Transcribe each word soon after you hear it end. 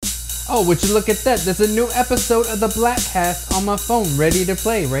Oh, would you look at that? There's a new episode of the Bladtcast on my phone ready to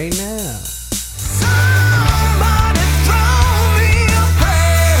play right now. Somebody throw me a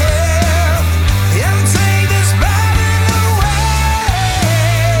prayer and take this burden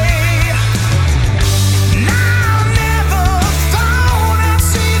away. Now I never thought I'd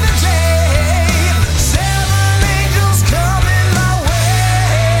see the day. 7 angels coming my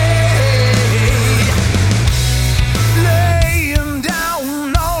way. Laying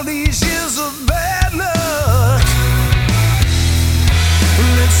down all these years of bad luck.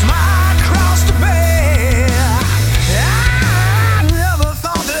 It's my cross to bear. I never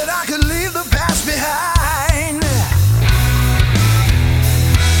thought that I could leave the past behind.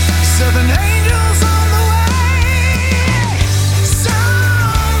 7 angels on the way.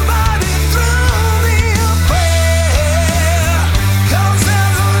 Somebody throw me a prayer, 'cause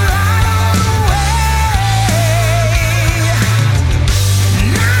there's a light on the way.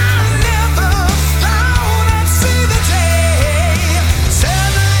 I never thought I'd see the day.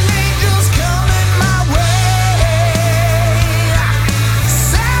 7 angels coming my way.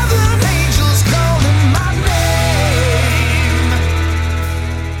 7 angels calling my name.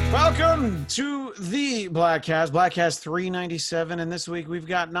 Welcome to the Bladtcast 397, and this week we've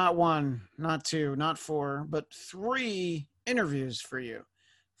got not one, not two, not four, but 3 interviews for you.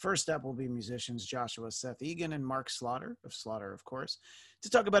 First up will be musicians Joshua, Seth, Egan, and Mark Slaughter, of course, to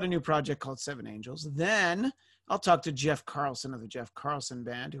talk about a new project called 7 Angels. Then I'll talk to Jeff Carlson of the Jeff Carlson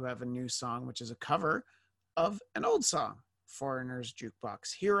Band, who have a new song, which is a cover of an old song, Foreigner's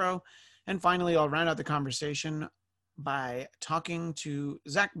Jukebox Hero. And finally, I'll round out the conversation by talking to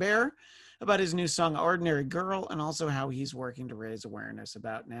Zach Baird about his new song, Ordinary Girl, and also how he's working to raise awareness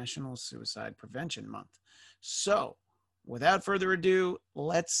about National Suicide Prevention Month. So, without further ado,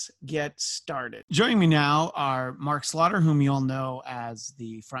 let's get started. Joining me now are Mark Slaughter, whom you all know as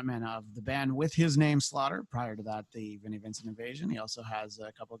the frontman of the band with his name Slaughter. Prior to that, the Vinnie Vincent Invasion. He also has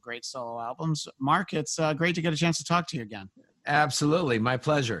a couple of great solo albums. Mark, it's great to get a chance to talk to you again. Absolutely. My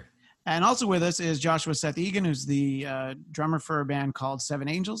pleasure. And also with us is Joshua Seth Egan, who's the drummer for a band called 7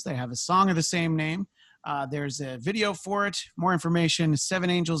 Angels. They have a song of the same name. There's a video for it. More information,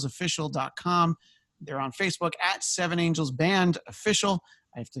 7angelsofficial.com. They're on Facebook at 7 Angels Band Official.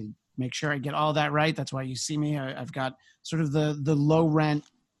 I have to make sure I get all that right. That's why you see me. I've got sort of the low rent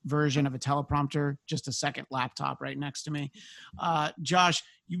version of a teleprompter, just a second laptop right next to me. Josh,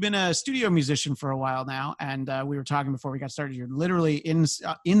 you've been a studio musician for a while now, and we were talking before we got started. You're literally in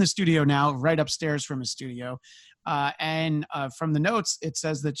the studio now, right upstairs from a studio. And from the notes, it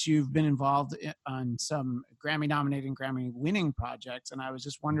says that you've been involved on some Grammy-nominated and Grammy-winning projects, and I was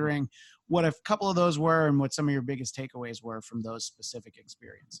just wondering what a couple of those were and what some of your biggest takeaways were from those specific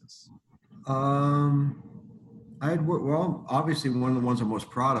experiences. Well, obviously one of the ones I'm most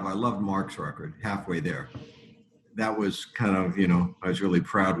proud of, I loved Mark's record, Halfway There. That was kind of, I was really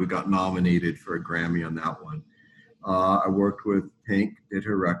proud we got nominated for a Grammy on that one. I worked with Pink, did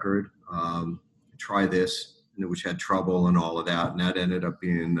her record, Try This, which had Trouble and all of that, and that ended up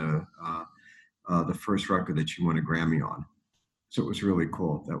being the first record that she won a Grammy on. So it was really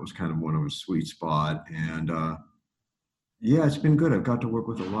cool. That was kind of one of a sweet spot, and yeah, it's been good. I've got to work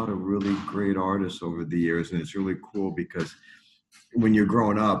with a lot of really great artists over the years, and it's really cool because when you're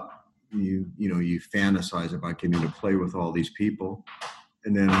growing up, you fantasize about getting to play with all these people,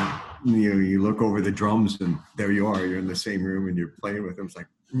 and then you look over the drums, and there you are. You're in the same room, and you're playing with them. It's like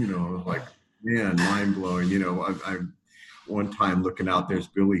man, mind blowing. I one time looking out, there's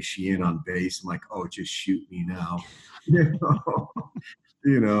Billy Sheehan on bass. I'm like, oh, just shoot me now. I'm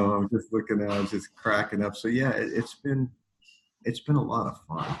just looking out, just cracking up. So yeah, it's been a lot of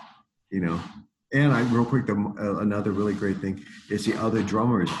fun, And real quick, another really great thing is the other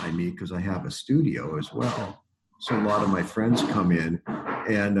drummers I meet, because I have a studio as well. So a lot of my friends come in,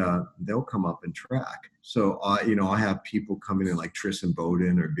 and they'll come up and track. So I have people coming in like Tristan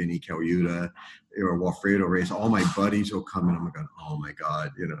Bowden or Vinny Caluta or Walfredo Reyes. All my buddies will come in. I'm like, oh my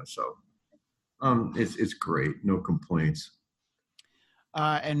God, So it's great, no complaints.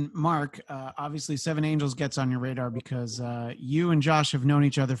 And Mark, obviously 7 Angels gets on your radar because you and Josh have known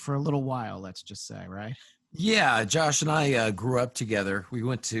each other for a little while, let's just say, right? Yeah, Josh and I grew up together. We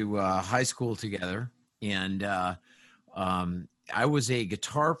went to high school together, and I was a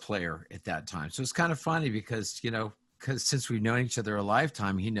guitar player at that time. So it's kind of funny because since we've known each other a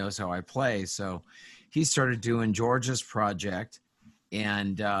lifetime, he knows how I play. So he started doing George's project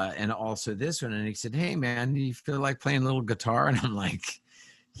and also this one. And he said, hey, man, do you feel like playing a little guitar? And I'm like,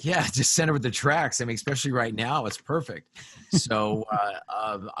 yeah, just send it with the tracks. I mean, especially right now, it's perfect. So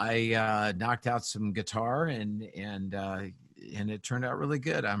I knocked out some guitar and it turned out really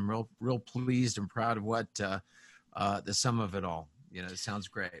good. I'm real pleased and proud of what the sum of it all. It sounds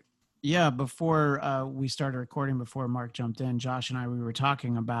great. Yeah, before we started recording, before Mark jumped in, Josh and I, we were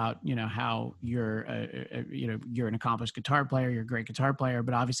talking about, how you're an accomplished guitar player, you're a great guitar player,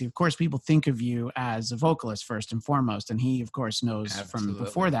 but obviously, of course, people think of you as a vocalist first and foremost, and he, of course, knows Absolutely. from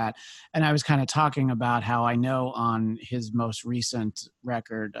before that. And I was kind of talking about how I know on his most recent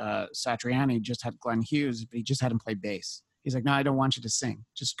record, Satriani just had Glenn Hughes, but he just had him play bass. He's like, no, I don't want you to sing.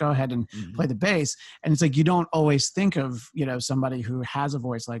 Just go ahead and play the bass. And it's like, you don't always think of, somebody who has a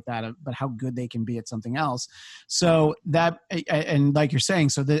voice like that, but how good they can be at something else. So that, and like you're saying,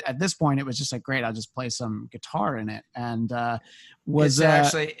 so at this point, it was just like, great, I'll just play some guitar in it. And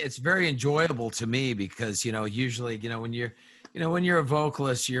it's very enjoyable to me because, usually, when you're a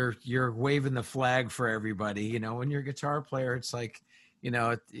vocalist, you're waving the flag for everybody. When you're a guitar player, it's like,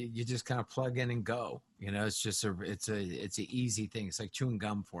 you just kind of plug in and go. It's just it's an easy thing. It's like chewing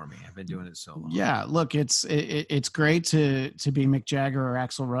gum for me. I've been doing it so long. Yeah, look, it's great to be Mick Jagger or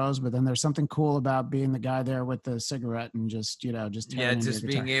Axl Rose, but then there's something cool about being the guy there with the cigarette and just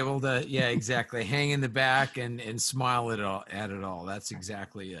being able to exactly hang in the back and smile at it all. That's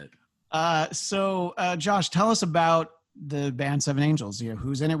exactly it. So Josh, tell us about the band Seven Angels.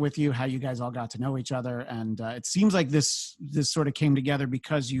 Who's in it with you, how you guys all got to know each other, and it seems like this sort of came together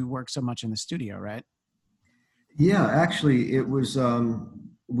because you work so much in the studio, right? Yeah, actually, it was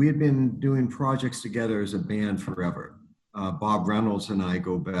we had been doing projects together as a band forever. Bob Reynolds and I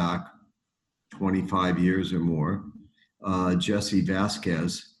go back 25 years or more. Jesse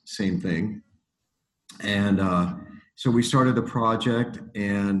Vasquez, same thing. And so we started the project,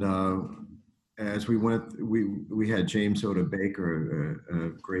 and as we went, we had James Oda Baker,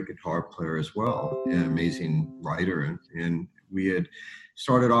 a great guitar player as well, an amazing writer, and we had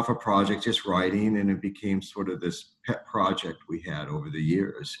started off a project just writing, and it became sort of this pet project we had over the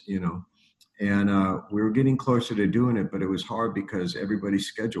years, and we were getting closer to doing it, but it was hard because everybody's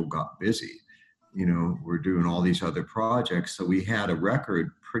schedule got busy. We're doing all these other projects, so we had a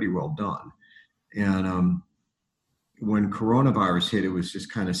record pretty well done, and when coronavirus hit, it was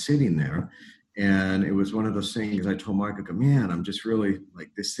just kind of sitting there. And it was one of those things I told Mark, I go, man, I'm just really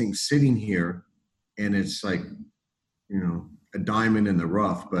like this thing's sitting here and it's like, a diamond in the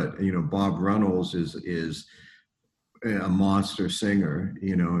rough. But, Bob Reynolds is a monster singer,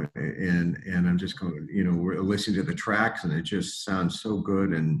 and I'm just going, we're listening to the tracks and it just sounds so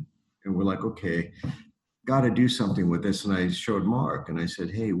good. And we're like, okay, got to do something with this. And I showed Mark and I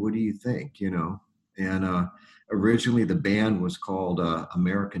said, hey, what do you think? And originally the band was called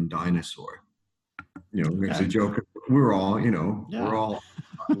American Dinosaur. It's a joke. We're all, we're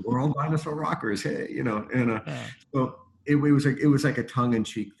all dinosaur rockers. Hey, so it was like a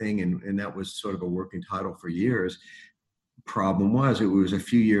tongue-in-cheek thing, and that was sort of a working title for years. Problem was, it was a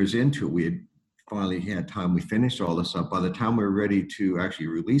few years into it. We had finally had time. We finished all this up. By the time we were ready to actually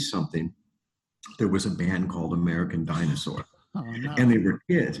release something, there was a band called American Dinosaur. Oh, no. And they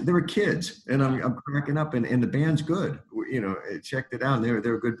were kids, and I'm cracking up, and the band's good. I checked it out, and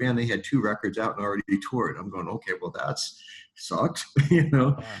they're a good band. They had 2 records out and already toured. I'm going, okay, well, that's sucks,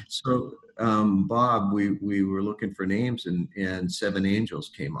 Yeah. So Bob, we were looking for names, and Seven Angels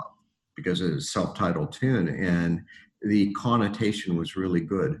came up because it's a self-titled tune, and the connotation was really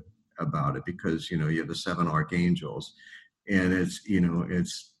good about it because you have the 7 archangels, and it's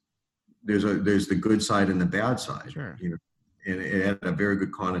there's the good side and the bad side. Sure. And it had a very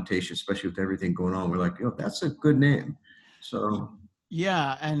good connotation, especially with everything going on. We're like, that's a good name. So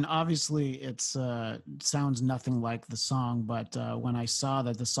yeah, and obviously it's sounds nothing like the song, but when I saw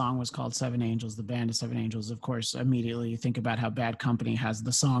that the song was called Seven Angels, the band is Seven Angels, of course, immediately you think about how Bad Company has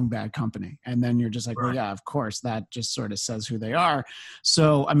the song Bad Company, and then you're just like, well, yeah, of course, that just sort of says who they are.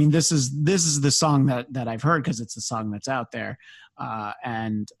 So, I mean, this is the song that I've heard because it's the song that's out there.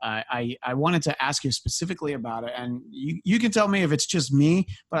 And I wanted to ask you specifically about it, and you can tell me if it's just me,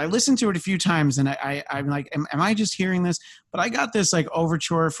 but I listened to it a few times, and I'm like, am I just hearing this? But I got this like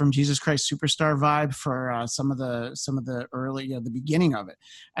overture from Jesus Christ Superstar vibe for some of the early, the beginning of it,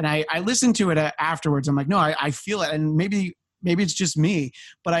 and I listened to it afterwards. I'm like, no, I feel it, and maybe it's just me,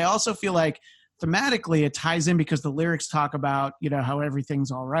 but I also feel like thematically it ties in because the lyrics talk about how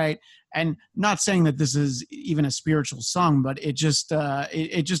everything's all right, and not saying that this is even a spiritual song, but it just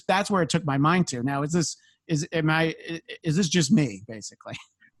that's where it took my mind to. Now is this just me basically?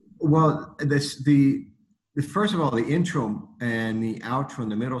 Well, the first of all, the intro and the outro in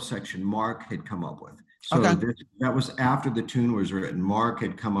the middle section Mark had come up with. So okay. That was after the tune was written. Mark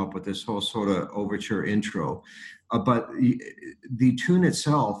had come up with this whole sort of overture intro, but the tune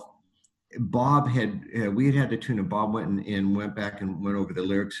itself Bob we had to tune, and Bob went back and went over the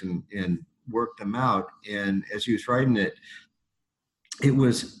lyrics and worked them out. And as he was writing it, it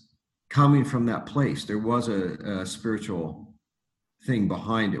was coming from that place. There was a spiritual thing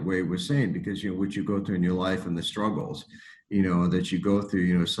behind it, where he was saying, because, what you go through in your life and the struggles, that you go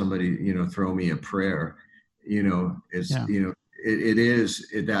through, somebody, throw me a prayer, it's,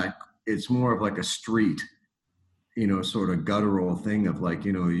 it's more of like a street, sort of guttural thing of like,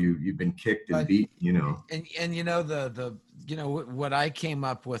 you've been kicked and beat, And what I came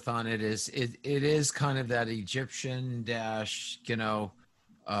up with on it is it is kind of that Egyptian dash,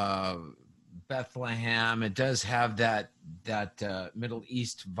 Bethlehem. It does have that Middle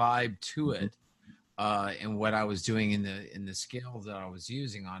East vibe to it, and what I was doing in the scales that I was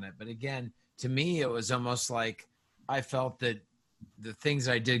using on it. But again, to me, it was almost like I felt that the things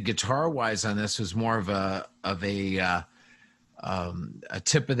I did guitar wise on this was more of a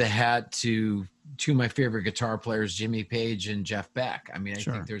tip of the hat to my favorite guitar players, Jimmy Page and Jeff Beck. I mean, I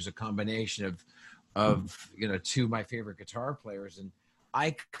think there's a combination of two of my favorite guitar players, and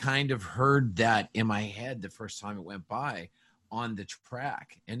I kind of heard that in my head the first time it went by on the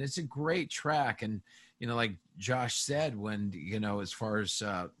track. And it's a great track. And, like Josh said, when, as far as,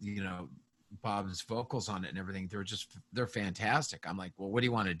 Bob's vocals on it and everything, they're fantastic. I'm like, well, what do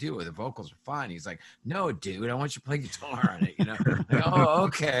you want to do? The vocals are fine. He's like, no, dude, I want you to play guitar on it. Like, oh,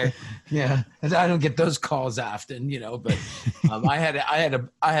 okay. Yeah. And I don't get those calls often, but I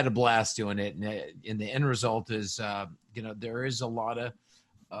had a blast doing it. And the end result is, there is a lot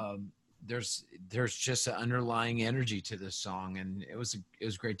of, there's just an underlying energy to this song, and it was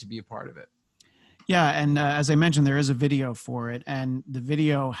great to be a part of it. Yeah, and as I mentioned, there is a video for it, and the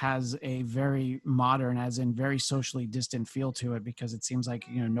video has a very modern, as in very socially distant feel to it, because it seems like,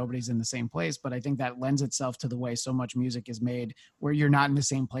 nobody's in the same place. But I think that lends itself to the way so much music is made, where you're not in the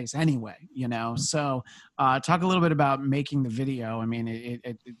same place anyway, So talk a little bit about making the video. I mean,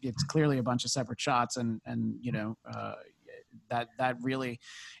 it's clearly a bunch of separate shots, and that really,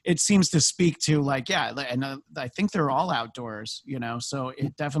 it seems to speak to like, and I think they're all outdoors, so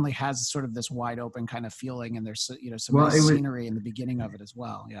it definitely has sort of this wide open kind of feeling, and there's, some nice scenery in the beginning of it as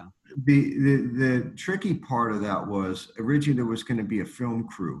well. Yeah. The tricky part of that was originally there was going to be a film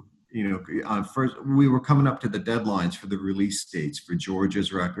crew, first we were coming up to the deadlines for the release dates for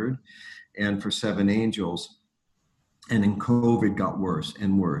George's record and for Seven Angels. And then COVID got worse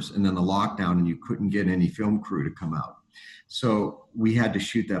and worse. And then the lockdown, and you couldn't get any film crew to come out. So we had to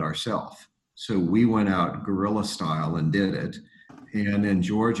shoot that ourselves. So we went out guerrilla style and did it. And then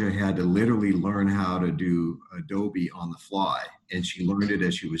Georgia had to literally learn how to do Adobe on the fly. And she learned it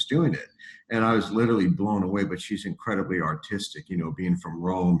as she was doing it. And I was literally blown away, but she's incredibly artistic, being from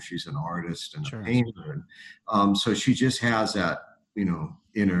Rome, she's an artist and a painter. And, so she just has that, in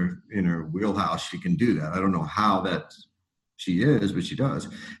her wheelhouse, she can do that. I don't know how that she is, but she does.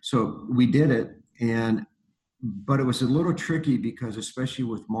 So we did it. But it was a little tricky because, especially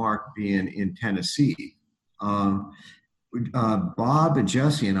with Mark being in Tennessee, Bob and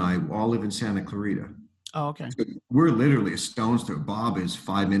Jesse and I all live in Santa Clarita. Oh, okay. So we're literally a stone's throw. Bob is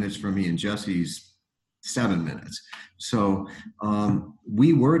 5 minutes from me, and Jesse's 7 minutes. So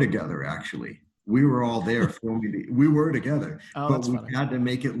we were together, actually. We were all there filming. We were together, but we had to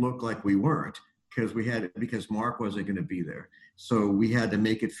make it look like we weren't, because Mark wasn't going to be there. So we had to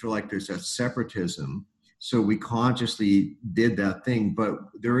make it feel like there's that separatism. So we consciously did that thing, but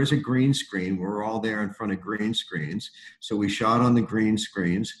there is a green screen. We're all there in front of green screens. So we shot on the green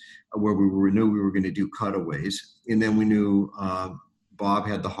screens where knew we were going to do cutaways. And then we knew Bob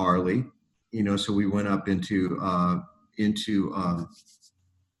had the Harley, so we went up into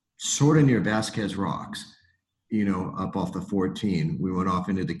sort of near Vasquez Rocks, up off the 14. We went off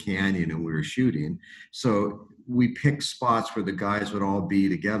into the canyon and we were shooting. So we picked spots where the guys would all be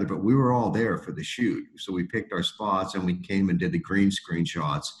together, but we were all there for the shoot. So we picked our spots and we came and did the green screen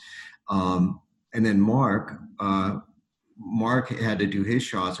shots. And then Mark had to do his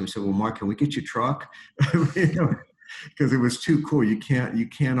shots. And we said, well, Mark, can we get your truck? Because it was too cool. You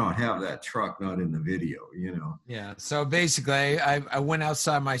cannot have that truck not in the video, Yeah. So basically, I went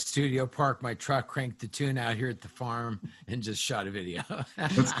outside my studio, parked my truck, cranked the tune out here at the farm, and just shot a video.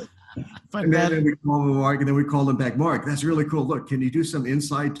 And then we called Mark, and then we called him back. Mark, that's really cool. Look, can you do some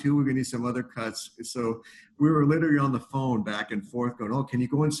inside too? We're gonna need some other cuts. So we were literally on the phone back and forth, going, "Oh, can you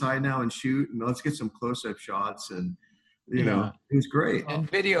go inside now and shoot? And let's get some close-up shots." And it was great. And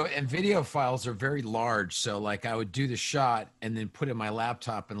video files are very large, so like I would do the shot and then put it in my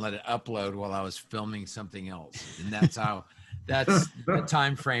laptop and let it upload while I was filming something else, and that's the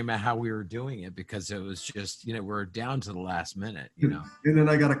time frame of how we were doing it, because it was just, we're down to the last minute, And then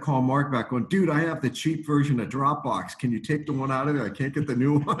I got to call Mark back going, dude, I have the cheap version of Dropbox. Can you take the one out of there? I can't get the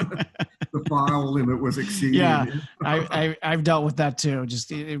new one. The file limit was exceeded. Yeah, I've dealt with that too.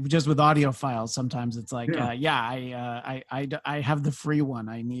 Just with audio files, sometimes it's like, I have the free one.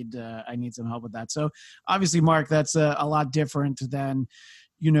 I need some help with that. So obviously, Mark, that's a lot different than,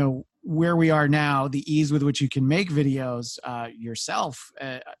 where we are now. The ease with which you can make videos yourself.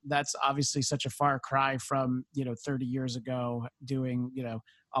 That's obviously such a far cry from 30 years ago doing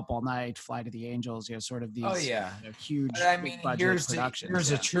Up All Night, Fly to the Angels, sort of these huge budget productions. Here's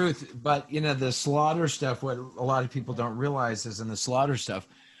the truth, but the Slaughter stuff, what a lot of people don't realize is in the Slaughter stuff,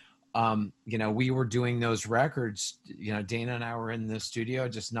 we were doing those records, Dana and I were in the studio,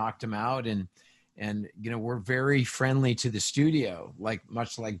 just knocked them out, and we're very friendly to the studio,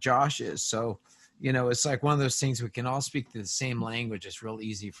 much like Josh is. So, it's like one of those things, we can all speak the same language. It's real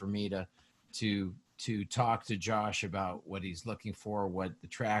easy for me to talk to Josh about what he's looking for, what the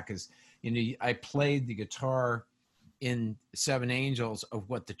track is. I played the guitar in Seven Angels of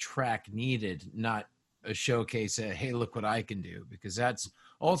what the track needed, not a showcase of, hey, look what I can do, because that's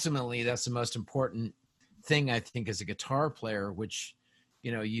the most important thing, I think, as a guitar player, which,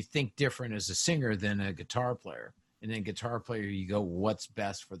 you think different as a singer than a guitar player. And then guitar player, you go, what's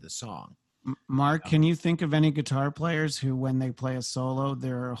best for the song? Mark, can you think of any guitar players who, when they play a solo,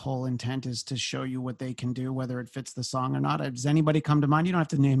 their whole intent is to show you what they can do, whether it fits the song or not? Does anybody come to mind? You don't have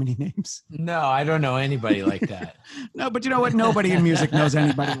to name any names. No, I don't know anybody like that. No, but you know what? Nobody in music knows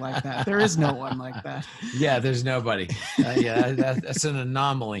anybody like that. There is no one like that. Yeah, there's nobody. That's an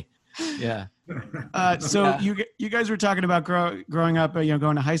anomaly. Yeah. So you guys were talking about growing up,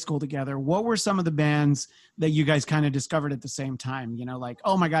 going to high school together. What were some of the bands that you guys kind of discovered at the same time? Like,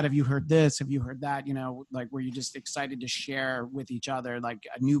 oh my God, have you heard this? Have you heard that? Were you just excited to share with each other, like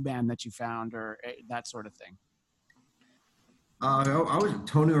a new band that you found or that sort of thing? I was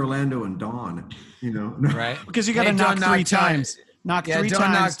Tony Orlando and Dawn, Right? Because you got to knock three times. Knock three times.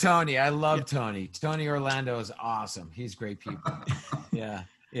 Don't knock Tony. I love Tony. Tony Orlando is awesome. He's great people. Yeah.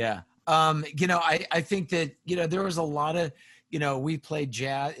 Yeah. I think that, there was a lot of, we played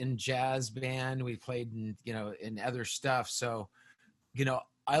jazz band, we played in other stuff. So,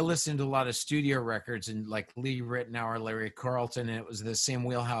 I listened to a lot of studio records and like Lee Ritenour, Larry Carlton, and it was the same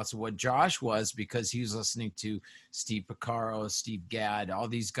wheelhouse of what Josh was, because he was listening to Steve Porcaro, Steve Gadd, all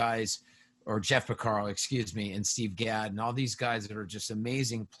these guys, or Jeff Porcaro, excuse me, and Steve Gadd, and all these guys that are just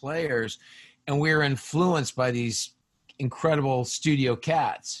amazing players. And we were influenced by these incredible studio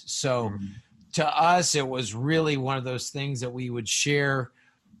cats. So to us, it was really one of those things that we would share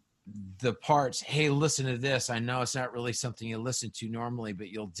the parts. Hey, listen to this. I know it's not really something you listen to normally, but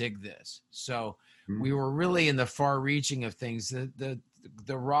you'll dig this. So we were really in the far reaching of things. The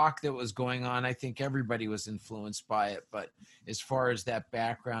rock that was going on, I think everybody was influenced by it. But as far as that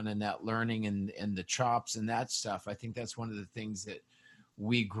background and that learning and the chops and that stuff, I think that's one of the things that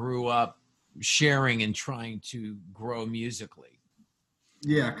we grew up sharing and trying to grow musically.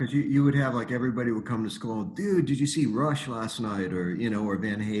 Yeah, because you would have, like, everybody would come to school, dude, did you see Rush last night? Or, or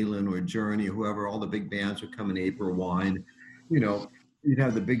Van Halen or Journey, or whoever, all the big bands would come in April Wine. You'd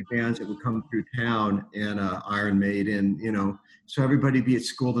have the big bands that would come through town, and Iron Maiden, so everybody'd be at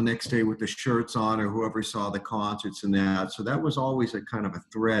school the next day with the shirts on, or whoever saw the concerts and that. So that was always a kind of a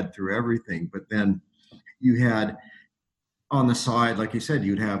thread through everything. But then you had, on the side, like you said,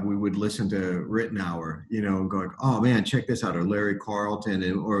 we would listen to Ritenour, and go, oh man, check this out, or Larry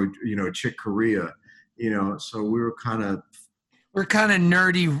Carlton, or Chick Corea, so we're kind of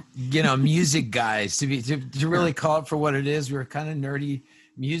nerdy, music guys, to really call it for what it is. We're kind of nerdy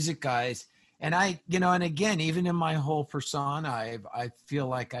music guys. And and again, even in my whole persona, I feel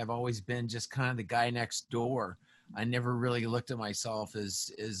like I've always been just kind of the guy next door. I never really looked at myself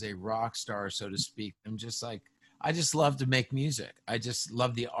as a rock star, so to speak. I'm just like, I just love to make music. I just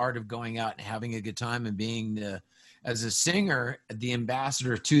love the art of going out and having a good time and being as a singer, the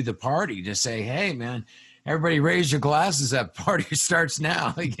ambassador to the party, to say, hey man, everybody raise your glasses up, party starts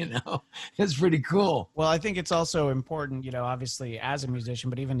now. It's pretty cool. Well, I think it's also important, obviously as a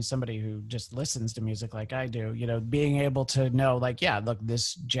musician, but even as somebody who just listens to music like I do, being able to know, like, yeah, look,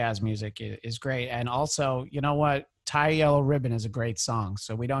 this jazz music is great. And also, you know what? Tie a Yellow Ribbon is a great song.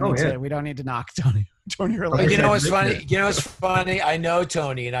 So we don't need to knock Tony Orlando. You know what's funny? I know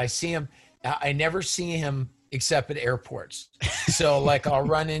Tony, and I see him. I never see him except at airports. So like I'll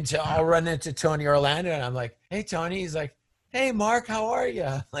run into Tony Orlando, and I'm like, hey Tony. He's like, hey Mark, how are you?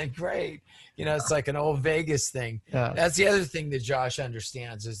 I'm like, great. It's like an old Vegas thing. Yeah. That's the other thing that Josh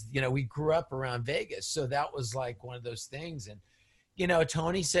understands is, we grew up around Vegas. So that was like one of those things. And,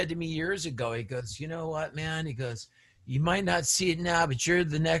 Tony said to me years ago, he goes, you know what, man? He goes, you might not see it now, but you're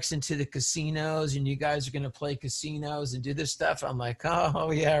the next into the casinos and you guys are going to play casinos and do this stuff. I'm like,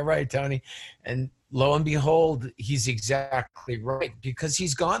 oh yeah, right, Tony. And lo and behold, he's exactly right, because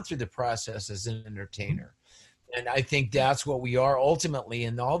he's gone through the process as an entertainer. And I think that's what we are ultimately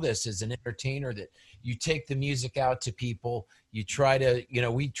in all this, as an entertainer, that you take the music out to people. You try to,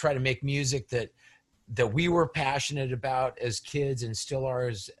 we try to make music that we were passionate about as kids and still are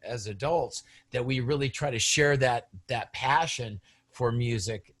as adults, that we really try to share that passion for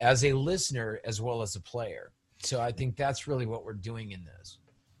music as a listener as well as a player. So I think that's really what we're doing in this.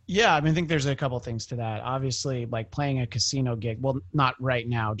 Yeah, I think there's a couple things to that. Obviously, like playing a casino gig, well, not right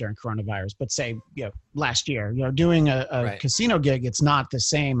now during coronavirus, but say, last year, doing a Right. casino gig, it's not the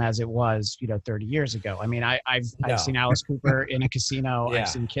same as it was, 30 years ago. I've seen Alice Cooper in a casino. Yeah. I've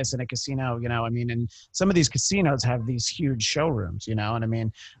seen Kiss in a casino, and some of these casinos have these huge showrooms, and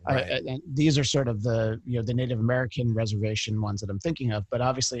Right. and these are sort of the, the Native American reservation ones that I'm thinking of. But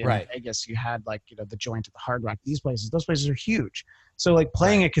obviously in Right. Vegas, you had like, the Joint at the Hard Rock, those places are huge. So like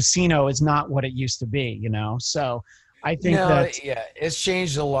playing a casino is not what it used to be, So I think it's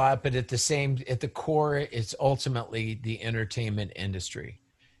changed a lot, but at the core, it's ultimately the entertainment industry.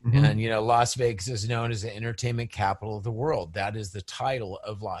 Mhm. And, Las Vegas is known as the entertainment capital of the world. That is the title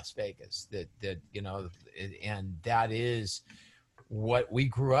of Las Vegas, and that is what we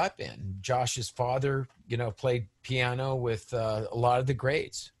grew up in. Josh's father, played piano with a lot of the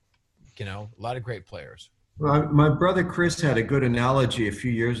greats, a lot of great players. Well, my brother Chris had a good analogy a few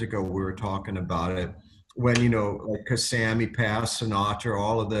years ago. We were talking about it when, like Kasami passed, Sinatra,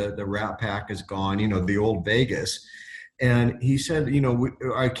 all of the Rat Pack is gone, the old Vegas. And he said,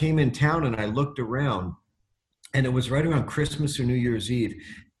 I came in town and I looked around, and it was right around Christmas or New Year's Eve.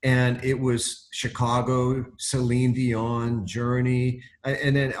 And it was Chicago, Celine Dion, Journey,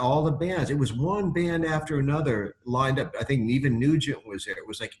 and then all the bands. It was one band after another lined up. I think even Nugent was there. It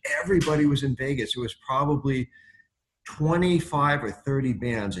was like everybody was in Vegas. It was probably 25 or 30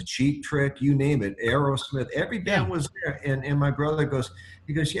 bands, a Cheap Trick, you name it, Aerosmith, every band was there. And my brother goes,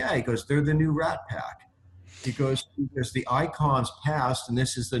 they're the new Rat Pack. Because the icons passed, and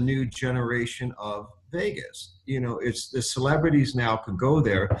this is the new generation of Vegas. It's the celebrities now could go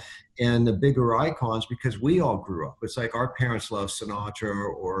there, and the bigger icons, because we all grew up. It's like our parents loved Sinatra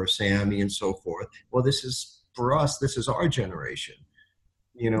or Sammy and so forth. Well, this is, for us, this is our generation.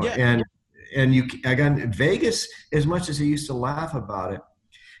 And again, Vegas, as much as they used to laugh about it,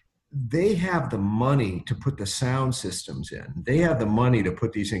 they have the money to put the sound systems in. They have the money to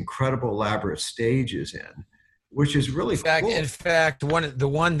put these incredible elaborate stages in, which is really cool. In fact,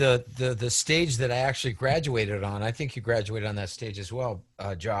 the stage that I actually graduated on, I think you graduated on that stage as well,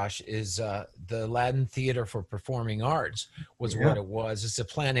 Josh, is the Latin Theater for Performing Arts was what it was. It's a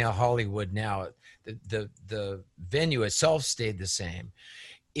Planet Hollywood now. The venue itself stayed the same.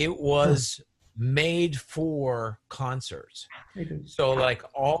 It was made for concerts. So like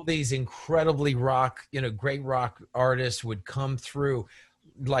all these incredibly great rock artists would come through.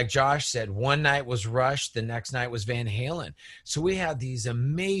 Like Josh said, one night was Rush, the next night was Van Halen. So we had these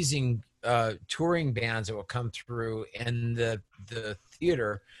amazing touring bands that would come through, and the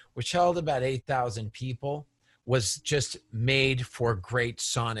theater, which held about 8,000 people, was just made for great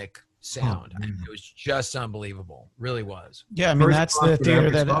sonic sound. It was just unbelievable, really was. Yeah, that's the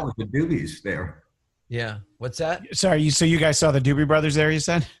theater that with the Doobies there. Yeah, what's that? Sorry, so you guys saw the Doobie Brothers there, you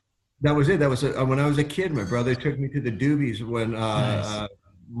said? That was it. That was when I was a kid. My brother took me to the Doobies when Nice.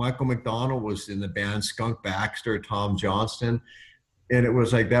 Michael McDonald was in the band, Skunk Baxter, Tom Johnston, and it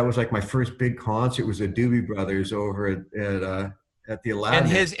was like my first big concert was the Doobie Brothers over at the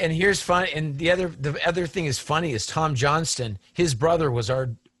Aladdin. And here's fun. And the other thing is funny is Tom Johnston. His brother was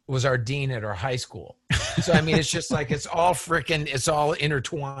our dean at our high school. So it's just like it's all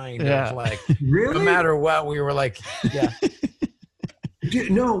intertwined. Yeah. It's like Really? no matter what, we were like, yeah.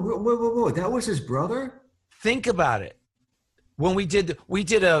 No, whoa! That was his brother. Think about it. When we did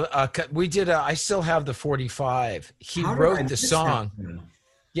I still have the 45. He How did I wrote the miss song. that?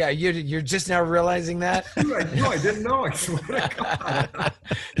 Yeah, you're just now realizing that. No, I didn't know. I swear to God.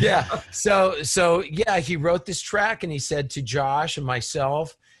 Yeah. So yeah, he wrote this track and he said to Josh and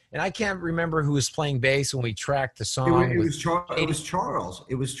myself, and I can't remember who was playing bass when we tracked the song. It was Charles.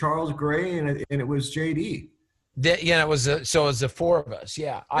 It was Charles Gray and it was JD. It was so it was the four of us.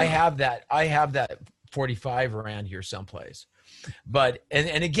 Yeah. I have that 45 around here someplace. But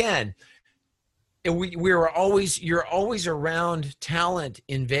and again, and we were always, you're always around talent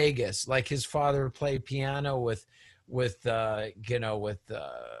in Vegas. Like his father played piano with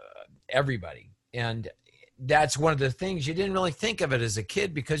everybody. And that's one of the things you didn't really think of it as a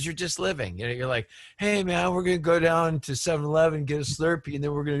kid because you're just living. You know, you're like, hey man, we're going to go down to 7-Eleven, get a Slurpee, and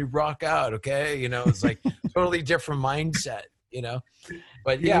then we're going to rock out. Okay. You know, it's like totally different mindset, you know,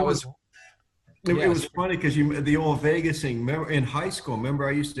 but yeah, it was funny because the old Vegas thing. Remember in high school? Remember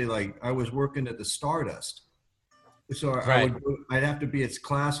I used to I was working at the Stardust, so right. I'd have to be at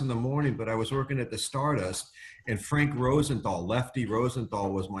class in the morning, but I was working at the Stardust, and Frank Rosenthal, Lefty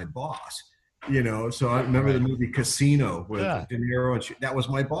Rosenthal, was my boss. You know, so I remember the movie Casino with De Niro, and that was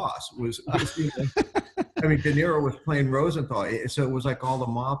my boss. I mean, De Niro was playing Rosenthal, so it was like all the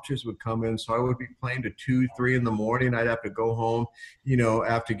mobsters would come in. So I would be playing to 2, 3 in the morning. I'd have to go home, you know,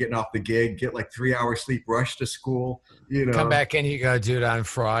 after getting off the gig, get like 3 hours sleep, rush to school. You know, come back in, you go, dude, on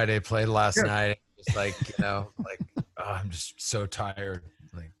Friday, played last night. It's like, you know, like, oh, I'm just so tired.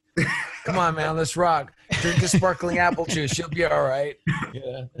 Like, come on, man, let's rock. Drink the sparkling apple juice. You'll be all right.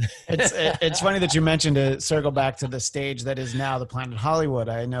 Yeah. It's funny that you mentioned, to circle back to the stage that is now the Planet Hollywood.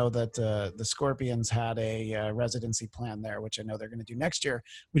 I know that the Scorpions had a residency plan there, which I know they're going to do next year.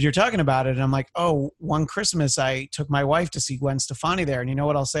 But you're talking about it, and I'm like, oh, one Christmas I took my wife to see Gwen Stefani there. And you know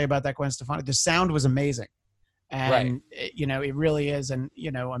what I'll say about that Gwen Stefani? The sound was amazing. And, you know, it really is. And,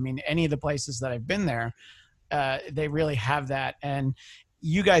 you know, I mean, any of the places that I've been there, they really have that. And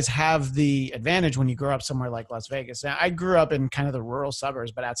you guys have the advantage when you grow up somewhere like Las Vegas. Now, I grew up in kind of the rural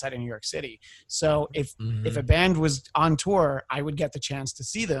suburbs, but outside of New York City. So if a band was on tour, I would get the chance to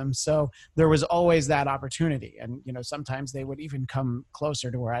see them. So there was always that opportunity. And, you know, sometimes they would even come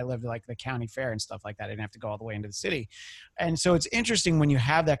closer to where I lived, like the county fair and stuff like that. I didn't have to go all the way into the city. And so it's interesting when you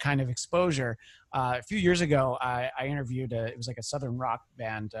have that kind of exposure. A few years ago, I interviewed, it was like a Southern rock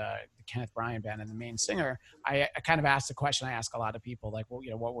band, the Kenneth Bryan Band, and the main singer. I kind of asked the question I ask a lot of people, like, well, you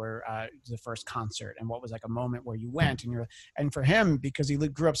know, what were the first concert, and what was like a moment where you went, and for him, because he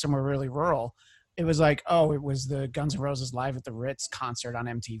grew up somewhere really rural, it was like, oh, it was the Guns N' Roses Live at the Ritz concert on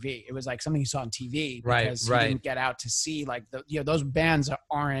MTV. It was like something you saw on TV because you didn't get out to see, like, those bands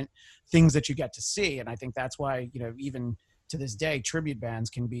aren't things that you get to see. And I think that's why, you know, even to this day, tribute bands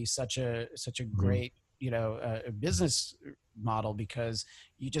can be such a great, you know, business model, because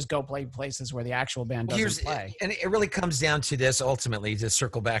you just go play places where the actual band doesn't play. And it really comes down to this, ultimately, to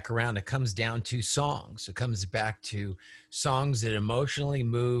circle back around. It comes down to songs. It comes back to songs that emotionally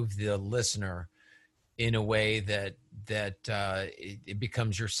move the listener in a way that it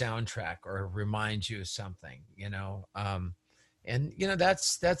becomes your soundtrack or reminds you of something, you know. And, you know,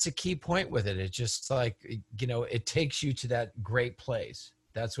 that's a key point with it. It's just like, you know, it takes you to that great place.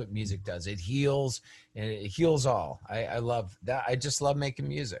 That's what music does. It heals, and it heals all. I love that. I just love making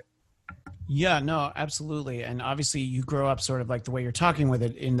music. Yeah, no, absolutely. And obviously you grow up sort of like the way you're talking with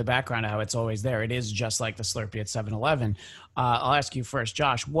it in the background, how it's always there. It is just like the Slurpee at 7-Eleven. I'll ask you first,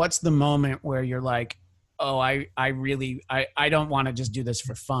 Josh, what's the moment where you're like, oh, I don't want to just do this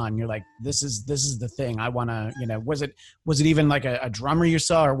for fun. You're like, this is the thing I want to, you know, was it even like a drummer you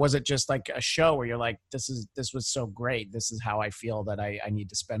saw, or was it just like a show where you're like, this was so great. This is how I feel that I need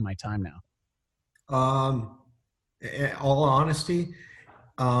to spend my time now. In all honesty,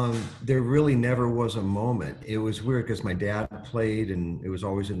 there really never was a moment. It was weird because my dad played, and it was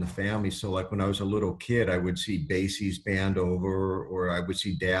always in the family. So like when I was a little kid, I would see Basie's band over, or I would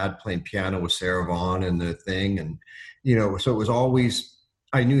see Dad playing piano with Sarah Vaughan and the thing. And, you know, so it was always,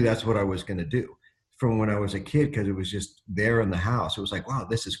 I knew that's what I was going to do from when I was a kid, because it was just there in the house. It was like, wow,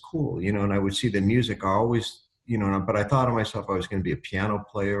 this is cool, you know. And I would see the music. I always, you know, but I thought of myself, I was going to be a piano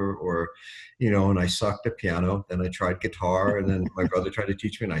player, or, you know, and I sucked at piano. Then I tried guitar, and then my brother tried to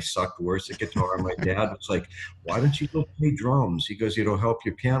teach me, and I sucked worse at guitar. And my dad was like, why don't you go play drums? He goes, it'll help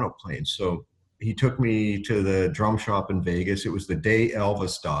your piano playing. So he took me to the drum shop in Vegas. It was the day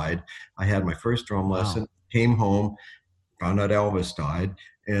Elvis died. I had my first drum lesson, came home, found out Elvis died.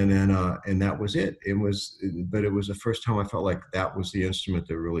 And then, and that was it. But it was the first time I felt like that was the instrument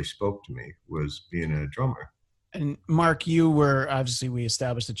that really spoke to me, was being a drummer. And Mark, you were, obviously we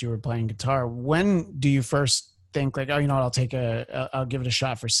established that you were playing guitar. When do you first think like, oh, you know what, I'll give it a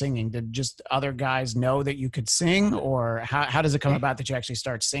shot for singing? Did just other guys know that you could sing, or how does it come about that you actually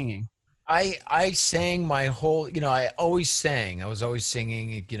start singing? I sang my whole, you know, I always sang. I was always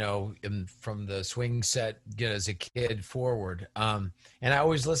singing, you know, from the swing set, you know, as a kid forward. And I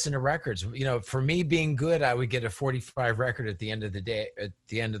always listened to records. You know, for me being good, I would get a 45 record at the end of the day, at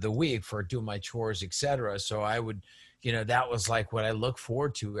the end of the week, for doing my chores, etc. So I would, you know, that was like what I look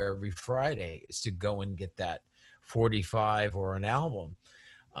forward to every Friday, is to go and get that 45 or an album.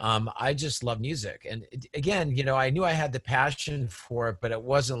 I just love music. And again, you know, I knew I had the passion for it, but it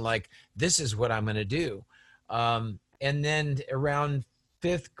wasn't like, this is what I'm going to do. And then around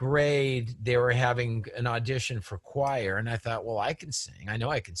 5th grade, they were having an audition for choir. And I thought, well, I can sing. I know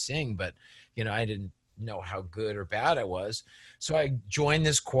I can sing, but, you know, I didn't know how good or bad I was. So I joined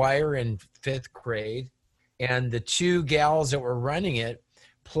this choir in 5th grade. And the 2 gals that were running it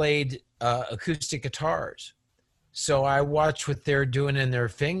played acoustic guitars. So I watched what they're doing in their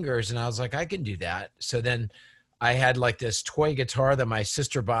fingers, and I was like, I can do that. So then I had like this toy guitar that my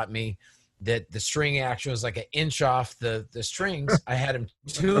sister bought me that the string action was like an inch off the strings. I had him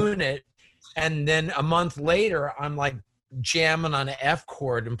tune it. And then a month later, I'm like jamming on an F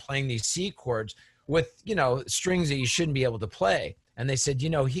chord and playing these C chords with, you know, strings that you shouldn't be able to play. And they said, you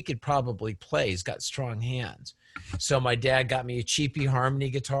know, he could probably play. He's got strong hands. So my dad got me a cheapy harmony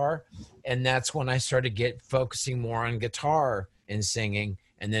guitar, and that's when I started focusing more on guitar and singing,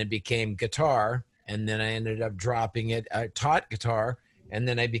 and then it became guitar, and then I ended up dropping it. I taught guitar, and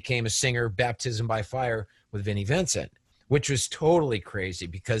then I became a singer, baptism by fire with Vinnie Vincent, which was totally crazy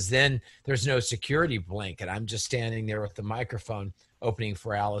because then there's no security blanket. I'm just standing there with the microphone opening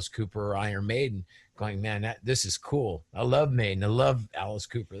for Alice Cooper or Iron Maiden going, man, this is cool. I love Maiden. I love Alice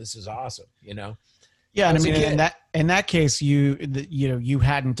Cooper. This is awesome, you know? Yeah, and I mean, in that case, you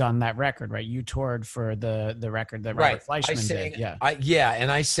hadn't done that record, right? You toured for the record that Robert Fleischman did. Yeah,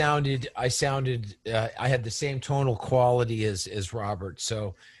 and I had the same tonal quality as Robert,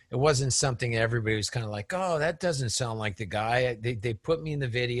 so it wasn't something everybody was kind of like, oh, that doesn't sound like the guy. They put me in the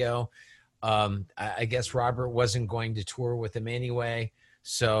video. I guess Robert wasn't going to tour with him anyway,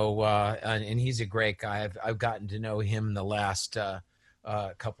 so and he's a great guy. I've gotten to know him the last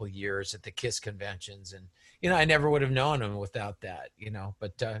couple of years at the KISS conventions, and you know, I never would have known him without that, you know.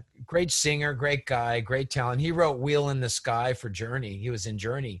 But great singer, great guy, great talent. He wrote Wheel in the Sky for Journey. He was in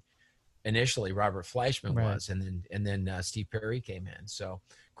Journey initially, Robert Fleischman was, and then Steve Perry came in. So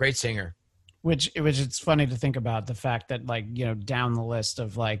great singer. Which it's funny to think about the fact that, like, you know, down the list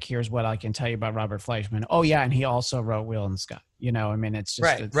of like, here's what I can tell you about Robert Fleischman. Oh yeah, and he also wrote Wheel in the Sky. You know, I mean, it's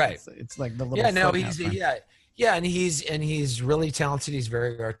just it's like the little and he's really talented. He's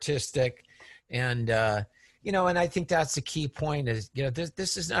very artistic, and you know, and I think that's the key point is, you know,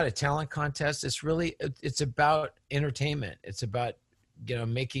 this is not a talent contest. It's about entertainment. It's about, you know,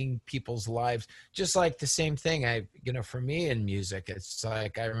 making people's lives just like the same thing. You know, for me in music, it's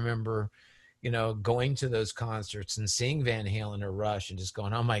like, I remember, you know, going to those concerts and seeing Van Halen or Rush and just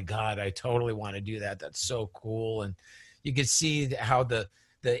going, oh my God, I totally want to do that. That's so cool. And you could see how the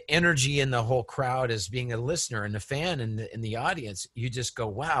energy in the whole crowd as being a listener and a fan in the audience, you just go,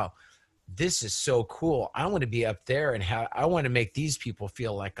 wow, this is so cool. I want to be up there and I want to make these people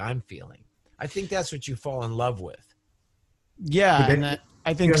feel like I'm feeling. I think that's what you fall in love with. Yeah. And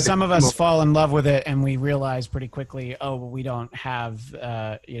I think some of us fall in love with it and we realize pretty quickly, oh, well, we don't have,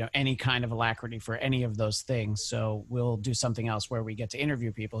 you know, any kind of alacrity for any of those things. So we'll do something else where we get to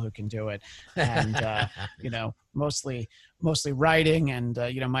interview people who can do it. And, you know, mostly writing. And,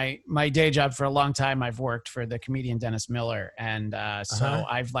 you know, my day job for a long time, I've worked for the comedian Dennis Miller. And so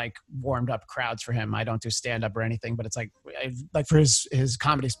I've like warmed up crowds for him. I don't do stand up or anything, but it's like for his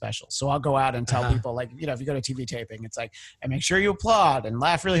comedy specials. So I'll go out and tell people, like, you know, if you go to TV taping, it's like, and make sure you applaud and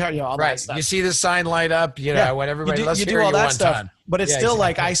laugh really hard, you know, all that stuff. You see the sign light up, you know, what everybody, let's hear you one time. But it's still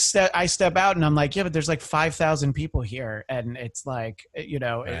like, I step out and I'm like, yeah, but there's like 5,000 people here. And it's like, you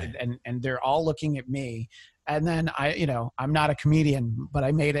know, and they're all looking at me. And then you know, I'm not a comedian, but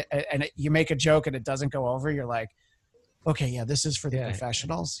I made it, and you make a joke and it doesn't go over. You're like, okay, yeah, this is for the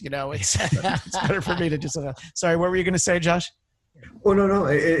professionals. You know, it's better for me to just, sorry, what were you going to say, Josh? Oh, no.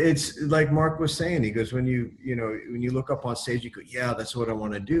 It's like Mark was saying, he goes, when you look up on stage, you go, yeah, that's what I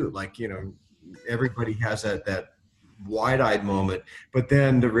want to do. Like, you know, everybody has that wide-eyed moment, but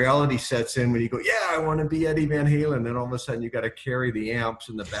then the reality sets in when you go, yeah, I want to be Eddie Van Halen. Then all of a sudden you got to carry the amps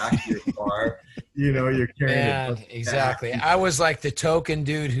in the back of your car. You know, you're carrying exactly. I was like the token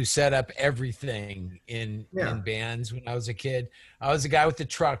dude who set up everything in bands when I was a kid. I was the guy with the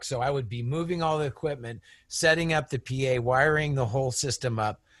truck, so I would be moving all the equipment, setting up the PA, wiring the whole system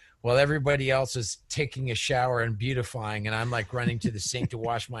up, while everybody else is taking a shower and beautifying, and I'm like running to the sink to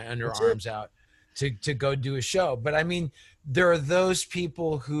wash my underarms out to go do a show. But I mean, there are those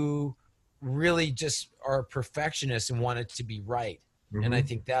people who really just are perfectionists and want it to be right. Mm-hmm. And I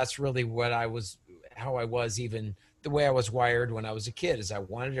think that's really how I was, even the way I was wired when I was a kid, is I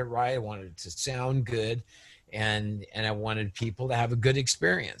wanted it right. I wanted it to sound good. And I wanted people to have a good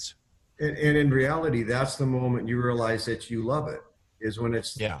experience. And in reality, that's the moment you realize that you love it, is when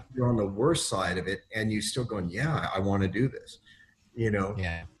you're on the worst side of it and you still going, yeah, I want to do this. you know.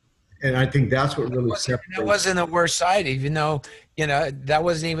 Yeah. And I think that's what really That separates. wasn't the worst side, even though, that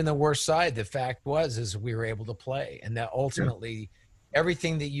wasn't even the worst side. The fact is we were able to play, and that ultimately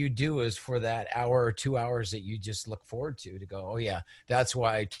everything that you do is for that hour or 2 hours that you just look forward to go, oh yeah, that's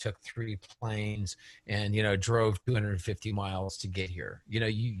why I took 3 planes and, drove 250 miles to get here.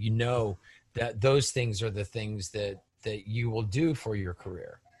 You know that those things are the things that you will do for your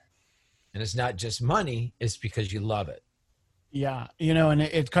career. And it's not just money, it's because you love it. Yeah, and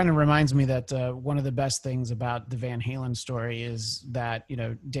it kind of reminds me that one of the best things about the Van Halen story is that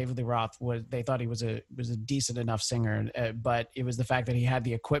David Lee Roth they thought he was a decent enough singer, but it was the fact that he had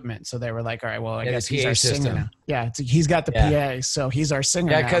the equipment, so they were like, all right, well, I guess he's our singer now. Yeah, he's got the PA, so he's our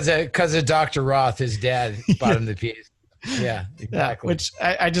singer. Yeah, because of Dr. Roth, his dad bought him the PA. Yeah, exactly. Yeah, which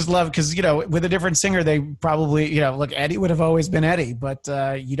I just love because, with a different singer, they probably, look, Eddie would have always been Eddie, but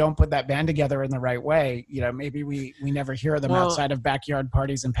you don't put that band together in the right way. Maybe we never hear them outside of backyard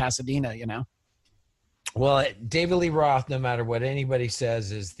parties in Pasadena, Well, David Lee Roth, no matter what anybody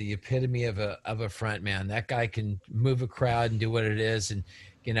says, is the epitome of a front man. That guy can move a crowd and do what it is. And,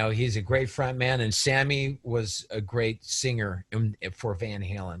 he's a great front man. And Sammy was a great singer for Van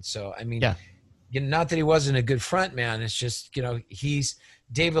Halen. So, I mean, not that he wasn't a good front man. It's just,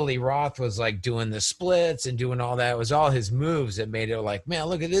 David Lee Roth was like doing the splits and doing all that. It was all his moves that made it like, man,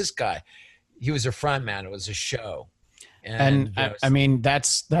 look at this guy. He was a front man. It was a show. And I mean,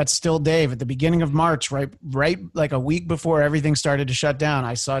 that's still Dave. At the beginning of March, right, like a week before everything started to shut down,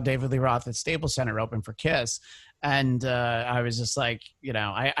 I saw David Lee Roth at Staples Center open for Kiss. And I was just like,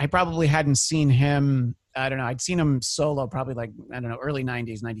 I probably hadn't seen him. I don't know. I'd seen him solo probably like, I don't know, early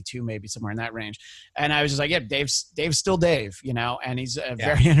 90s, 92, maybe somewhere in that range. And I was just like, yeah, Dave's still Dave, and he's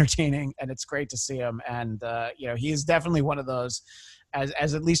very entertaining, and it's great to see him. And, he is definitely one of those as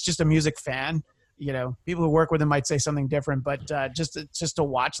at least just a music fan. People who work with him might say something different, but just to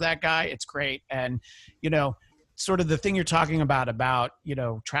watch that guy, it's great. And, sort of the thing you're talking about,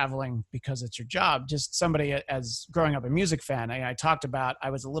 traveling because it's your job, just somebody as growing up a music fan, I talked about,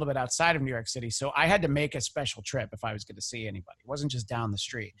 I was a little bit outside of New York City. So I had to make a special trip if I was going to see anybody. It wasn't just down the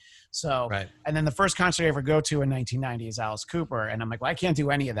street. So, And then the first concert I ever go to in 1990 is Alice Cooper. And I'm like, well, I can't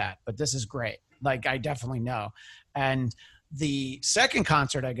do any of that, but this is great. Like, I definitely know. And the second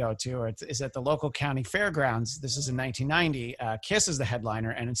concert I go to is at the local county fairgrounds. This is in 1990. Kiss is the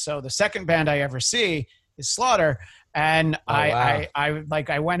headliner. And so the second band I ever see is Slaughter. And I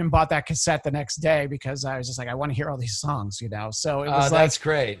went and bought that cassette the next day because I was just like, I want to hear all these songs, So it was that's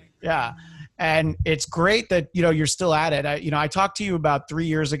great. Yeah. And it's great that, you're still at it. I talked to you about 3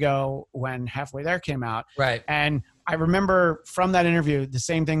 years ago when Halfway There came out. Right. And I remember from that interview, the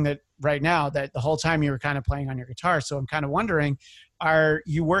same thing that right now, that the whole time you were kind of playing on your guitar. So I'm kind of wondering, are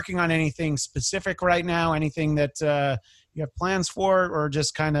you working on anything specific right now? Anything that you have plans for, or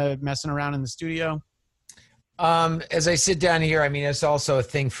just kind of messing around in the studio? As I sit down here, I mean, it's also a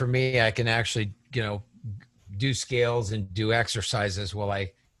thing for me. I can actually, do scales and do exercises while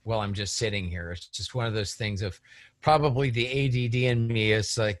I'm just sitting here. It's just one of those things of probably the ADD in me.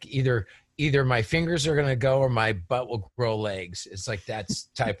 It's like either my fingers are going to go or my butt will grow legs. It's like that's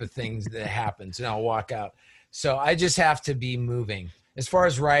type of things that happens, and I'll walk out. So I just have to be moving. As far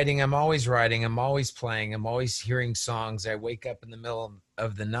as writing, I'm always writing. I'm always playing. I'm always hearing songs. I wake up in the middle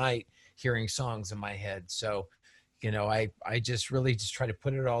of the night hearing songs in my head. So, I just really just try to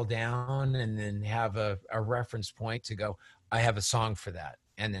put it all down and then have a reference point to go, I have a song for that.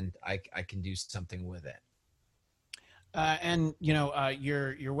 And then I can do something with it. And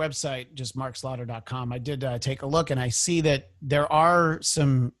your website, just markslaughter.com, I did take a look, and I see that there are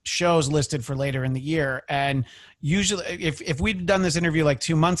some shows listed for later in the year. And usually if we'd done this interview like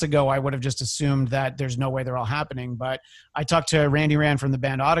 2 months ago, I would have just assumed that there's no way they're all happening. But I talked to Randy Rand from the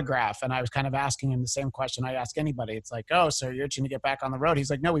band Autograph, and I was kind of asking him the same question I ask anybody. It's like, oh, so you're itching to get back on the road? He's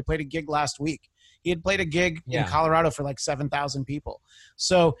like, no, we played a gig last week. He had played a gig in Colorado for like 7,000 people.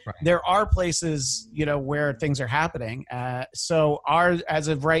 So there are places, where things are happening. So as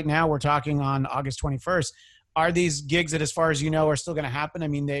of right now, we're talking on August 21st. Are these gigs that, as far as you know, are still going to happen? I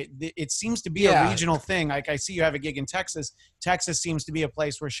mean, it seems to be a regional thing. Like, I see you have a gig in Texas. Texas seems to be a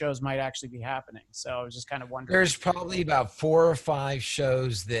place where shows might actually be happening. So I was just kind of wondering. There's probably about 4 or 5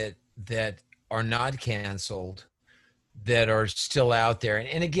 shows that are not canceled, that are still out there.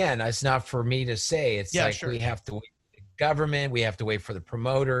 And again, it's not for me to say. It's we have to wait for the government. We have to wait for the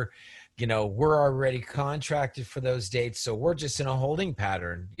promoter. We're already contracted for those dates. So we're just in a holding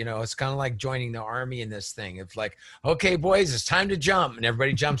pattern. It's kind of like joining the army in this thing. It's like, okay, boys, it's time to jump. And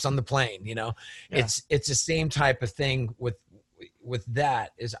everybody jumps on the plane. It's the same type of thing with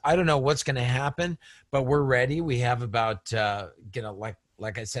that is I don't know what's going to happen, but we're ready. We have about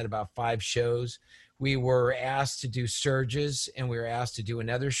like I said, about 5 shows. We were asked to do Surges, and we were asked to do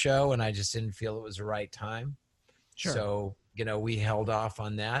another show, and I just didn't feel it was the right time. Sure. So, we held off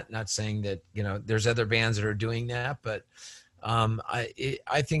on that. Not saying that, there's other bands that are doing that, but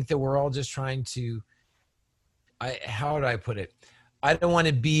I think that we're all just trying to, how would I put it? I don't want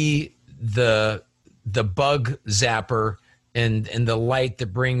to be the bug zapper and the light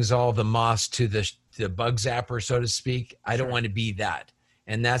that brings all the moss to the bug zapper, so to speak. I don't want to be that.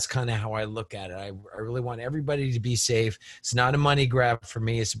 And that's kind of how I look at it. I really want everybody to be safe. It's not a money grab for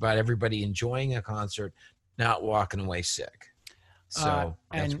me. It's about everybody enjoying a concert, not walking away sick. So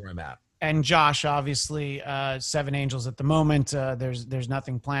that's where I'm at. And Josh, obviously, 7 Angels at the moment. There's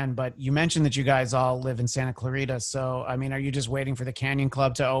nothing planned, but you mentioned that you guys all live in Santa Clarita. So, I mean, are you just waiting for the Canyon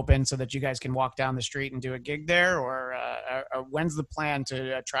Club to open so that you guys can walk down the street and do a gig there, or when's the plan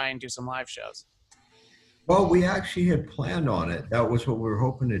to try and do some live shows? Well, we actually had planned on it. That was what we were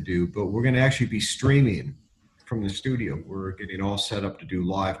hoping to do, but we're going to actually be streaming from the studio. We're getting all set up to do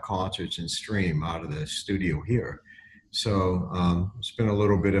live concerts and stream out of the studio here. So it's been a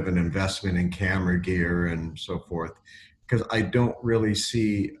little bit of an investment in camera gear and so forth, because I don't really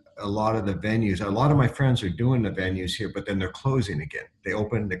see a lot of the venues. A lot of my friends are doing the venues here, but then they're closing again. They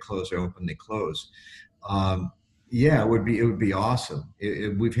open, they close, they open, they close. Yeah, it would be awesome.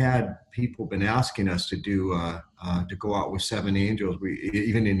 We've had people been asking us to do to go out with 7 Angels.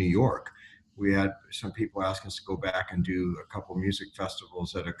 Even in New York, we had some people asking us to go back and do a couple music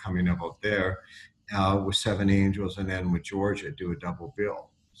festivals that are coming up out there with 7 Angels, and then with Georgia do a double bill.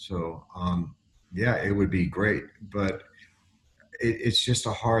 So yeah, it would be great, but it's just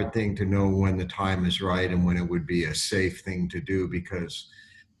a hard thing to know when the time is right and when it would be a safe thing to do, because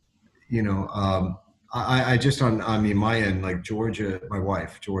I just on my end, like Georgia, my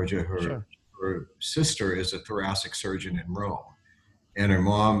wife, Georgia, her sister is a thoracic surgeon in Rome, and her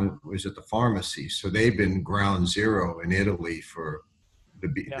mom was at the pharmacy. So they've been ground zero in Italy for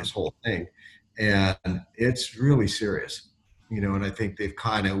this whole thing. And it's really serious, and I think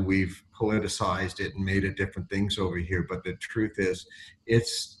we've politicized it and made it different things over here. But the truth is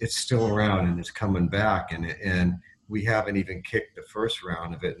it's still around and it's coming back, and we haven't even kicked the first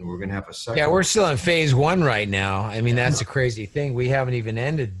round of it, and we're going to have a second. Yeah, we're still in phase 1 right now. I mean, that's a crazy thing. We haven't even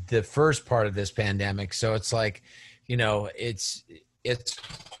ended the first part of this pandemic. So it's like, it's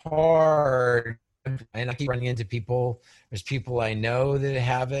hard. And I keep running into people. There's people I know that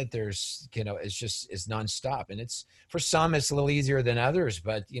have it. There's, it's nonstop. And it's, for some, it's a little easier than others.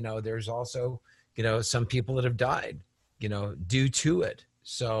 But, there's also, some people that have died, due to it.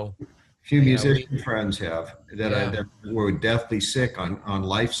 So few musician friends have that were deathly sick on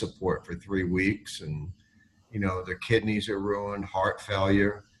life support for 3 weeks, and their kidneys are ruined, heart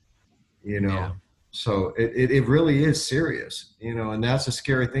failure, so it really is serious, and that's a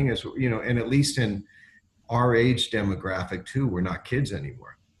scary thing is, and at least in our age demographic too, we're not kids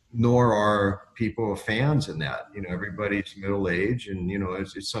anymore, nor are people fans in that, everybody's middle age, and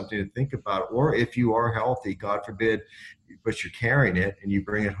it's something to think about. Or if you are healthy, God forbid, but you're carrying it and you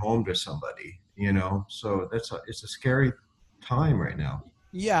bring it home to somebody, so it's a scary time right now.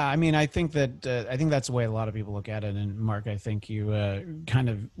 Yeah, I mean, I think that's the way a lot of people look at it. And Mark, I think you kind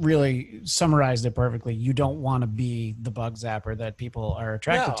of really summarized it perfectly. You don't want to be the bug zapper that people are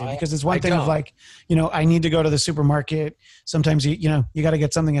attracted to, because it's one thing of like, I need to go to the supermarket. Sometimes you got to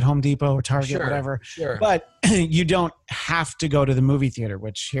get something at Home Depot or Target, whatever. Sure. But you don't have to go to the movie theater,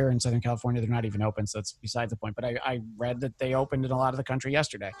 which here in Southern California, they're not even open. So that's besides the point. But I read that they opened in a lot of the country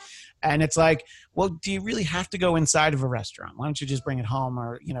yesterday. And it's like, well, do you really have to go inside of a restaurant? Why don't you just bring it home?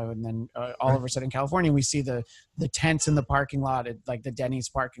 Or, and then all over Southern California, we see the tents in the parking lot, at like the Denny's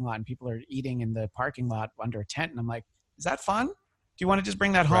parking lot, and people are eating in the parking lot under a tent. And I'm like, is that fun? Do you want to just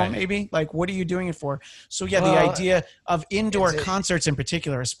bring that home, maybe? Like, what are you doing it for? So, yeah, the idea of indoor concerts in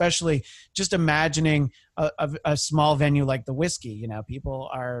particular, especially just imagining a small venue like the Whiskey, people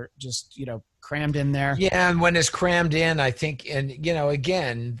are just, crammed in there. Yeah, and when it's crammed in, I think, and,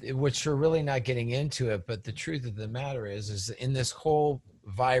 again, which we're really not getting into it, but the truth of the matter is in this whole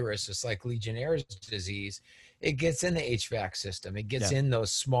virus, it's like Legionnaire's disease, it gets in the HVAC system. It gets in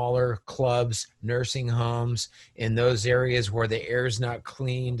those smaller clubs, nursing homes, in those areas where the air's not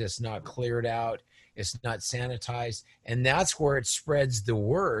cleaned, it's not cleared out, it's not sanitized. And that's where it spreads the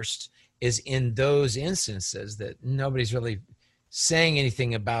worst, is in those instances that nobody's really saying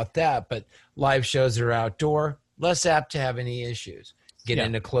anything about that. But live shows that are outdoor, less apt to have any issues. Get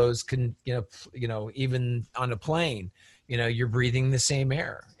into closed, even on a plane, you're breathing the same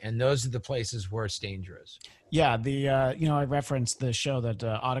air. And those are the places where it's dangerous. Yeah, I referenced the show that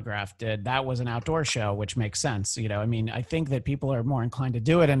Autograph did. That was an outdoor show, which makes sense. I mean, I think that people are more inclined to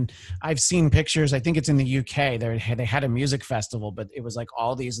do it. And I've seen pictures. I think it's in the UK. They had a music festival, but it was like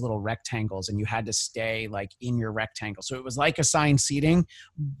all these little rectangles, and you had to stay like in your rectangle. So it was like assigned seating,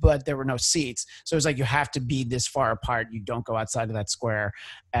 but there were no seats. So it was like you have to be this far apart. You don't go outside of that square.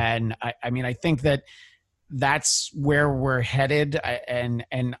 And I mean, I think that's where we're headed. And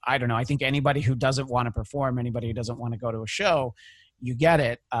I don't know, I think anybody who doesn't want to perform, anybody who doesn't want to go to a show, you get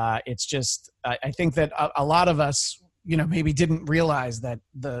it. It's just, I think that a lot of us, maybe didn't realize that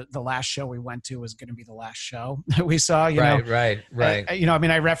the last show we went to was going to be the last show that we saw, Right. I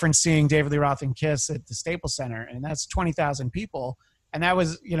mean, I referenced seeing David Lee Roth and Kiss at the Staples Center, and that's 20,000 people. And that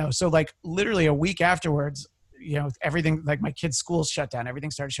was, so like literally a week afterwards, everything, like my kids' schools shut down,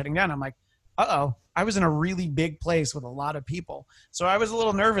 everything started shutting down. I'm like, uh-oh, I was in a really big place with a lot of people. So I was a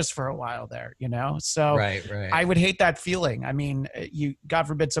little nervous for a while there, So Right. I would hate that feeling. I mean, God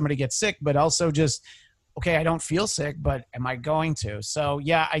forbid somebody gets sick, but also just, okay, I don't feel sick, but am I going to? So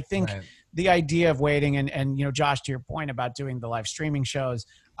yeah, I think the idea of waiting and Josh, to your point about doing the live streaming shows,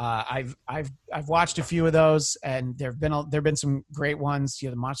 I've watched a few of those, and there've been some great ones.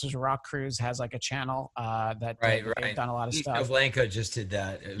 The Monsters of Rock Cruise has like a channel that they've done a lot of stuff. Blanco just did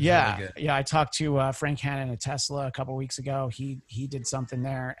that. Yeah, really good. yeah. I talked to Frank Hannon at Tesla a couple of weeks ago. He did something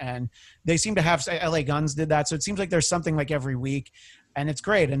there, and they seem to have LA Guns did that. So it seems like there's something like every week, and it's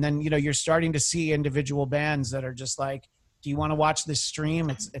great. And then you're starting to see individual bands that are just like, do you want to watch this stream?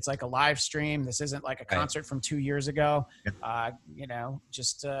 It's like a live stream. This isn't like a concert from 2 years ago.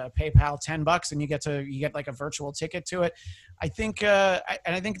 Just PayPal $10 and you get like a virtual ticket to it. I think, and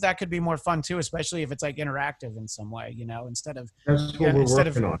I think that could be more fun too, especially if it's like interactive in some way, instead of, That's what we're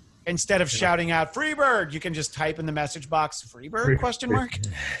working on. Instead of shouting out Freebird, you can just type in the message box, Freebird ?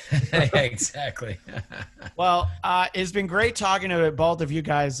 Exactly. Well, it's been great talking to both of you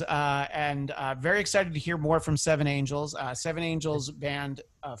guys, and very excited to hear more from Seven Angels. Seven Angels Band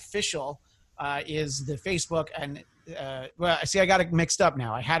Official is the Facebook, and see, I got it mixed up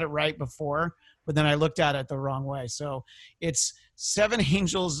now. I had it right before, but then I looked at it the wrong way. So it's Seven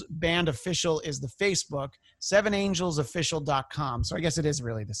Angels Band Official is the Facebook, sevenangelsofficial.com. So I guess it is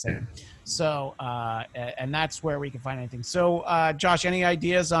really the same. So, and that's where we can find anything. So, Josh, any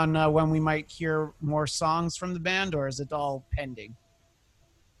ideas on when we might hear more songs from the band, or is it all pending?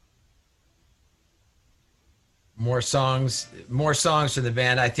 More songs for the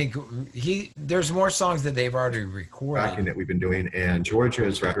band. I think there's more songs that they've already recorded. Tracking that we've been doing, and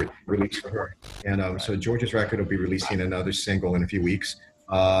Georgia's record released for her. And so Georgia's record will be releasing another single in a few weeks.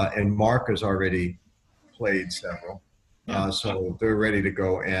 And Mark has already played several. So they're ready to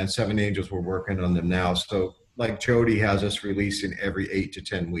go. And Seven Angels, we're working on them now. So like Jody has us releasing every 8 to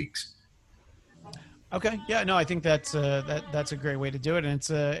 10 weeks. Okay. Yeah, no, I think that's a great way to do it. And it's,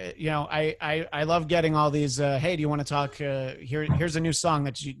 I love getting all these, hey, do you want to talk, here's a new song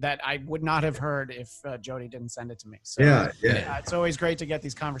that I would not have heard if Jody didn't send it to me. So Yeah. It's always great to get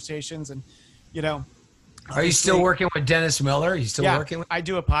these conversations, and, Are you still working with Dennis Miller? Are you still working with? I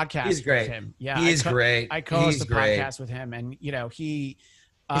do a podcast He's great. with him. Yeah. He's great. I co-host a great. podcast with him, and,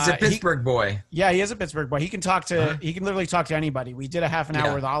 He's a Pittsburgh boy. Yeah, he is a Pittsburgh boy. He can talk to, he can literally talk to anybody. We did a half an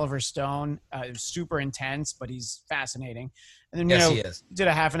hour with Oliver Stone. It was super intense, but he's fascinating. And then, he is. Did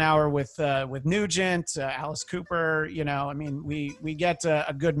a half an hour with Nugent, Alice Cooper. I mean, we get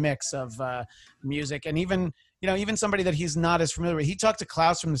a good mix of music, and even somebody that he's not as familiar with. He talked to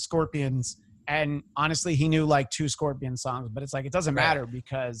Klaus from the Scorpions, and honestly, he knew like 2 Scorpion songs, but it's like, it doesn't matter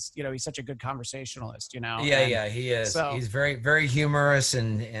because, he's such a good conversationalist, Yeah, he is. So, he's very, very humorous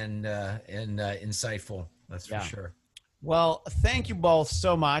and insightful. That's for sure. Well, thank you both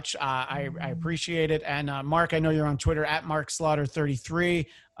so much. I appreciate it. And Mark, I know you're on Twitter at MarkSlaughter33.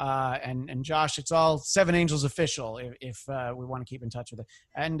 And Josh, it's all Seven Angels Official if we want to keep in touch with it.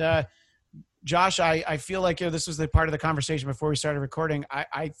 And Josh, I feel like this was the part of the conversation before we started recording.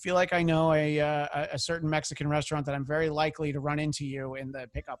 I feel like I know a certain Mexican restaurant that I'm very likely to run into you in the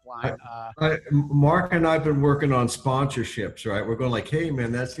pickup line. Mark and I have been working on sponsorships, right? We're going like, hey,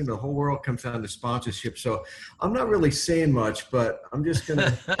 man, that's, the whole world comes down to sponsorship. So I'm not really saying much, but I'm just going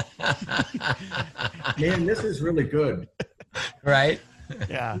to, man, this is really good. Right?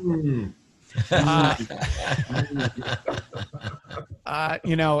 Yeah.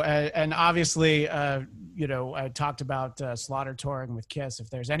 And obviously, I talked about Slaughter touring with Kiss. If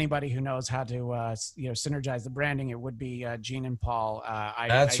there's anybody who knows how to, synergize the branding, it would be Gene and Paul.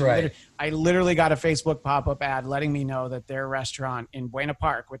 That's right. I literally got a Facebook pop-up ad letting me know that their restaurant in Buena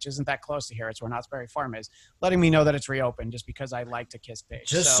Park, which isn't that close to here, it's where Knott's Berry Farm is, letting me know that it's reopened just because I liked a Kiss page.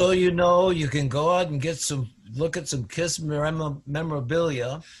 Just so you know, you can go out and look at some Kiss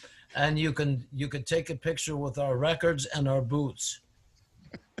memorabilia, and you can take a picture with our records and our boots.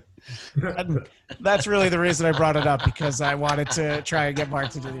 That's really the reason I brought it up, because I wanted to try and get Mark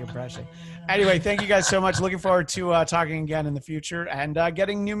to do the impression. Anyway, thank you guys so much. Looking forward to talking again in the future and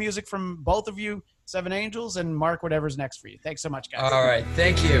getting new music from both of you, Seven Angels, and Mark, whatever's next for you. Thanks so much, guys. All right.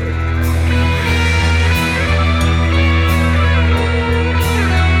 Thank you.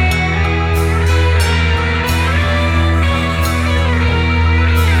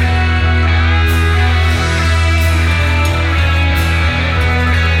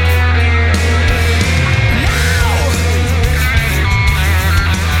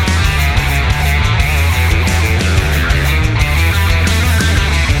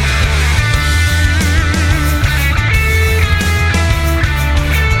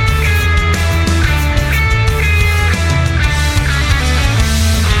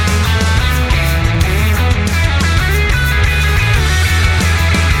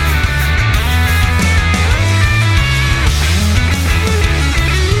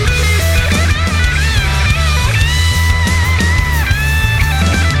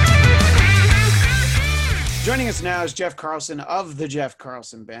 Joining us now is Jeff Carlson of the Jeff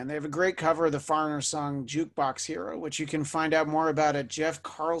Carlson Band. They have a great cover of the Foreigner song Jukebox Hero, which you can find out more about at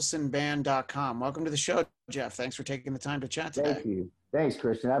jeffcarlsonband.com. Welcome to the show, Jeff. Thanks for taking the time to chat today. Thank you. Thanks,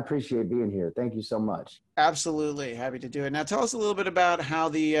 Christian. I appreciate being here. Thank you so much. Absolutely. Happy to do it. Now, tell us a little bit about how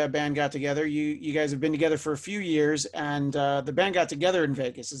the band got together. You guys have been together for a few years, and the band got together in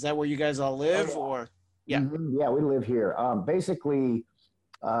Vegas. Is that where you guys all live? Or yeah. Mm-hmm. Yeah, we live here. Basically,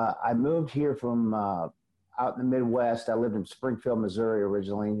 I moved here from out in the Midwest. I lived in Springfield, Missouri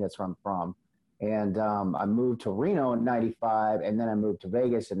originally. That's where I'm from. And I moved to Reno in 95, and then I moved to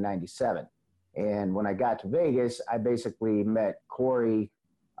Vegas in 97. And when I got to Vegas, I basically met Corey,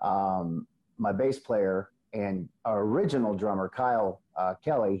 my bass player, and our original drummer, Kyle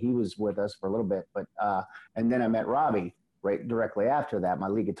Kelly. He was with us for a little bit, but and then I met Robbie right directly after that, my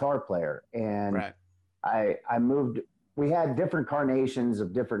lead guitar player. And right. I moved. We had different carnations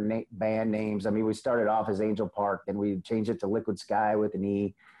of different band names. I mean, we started off as Angel Park, then we changed it to Liquid Sky with an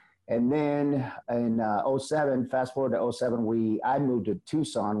E. And then in 07, fast forward to 07, I moved to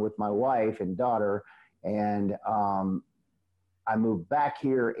Tucson with my wife and daughter. And I moved back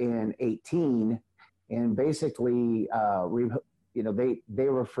here in 18, and basically, they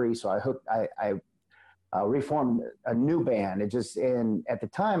were free. So I reformed a new band. And at the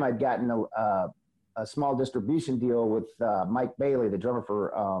time I'd gotten a small distribution deal with Mike Bailey, the drummer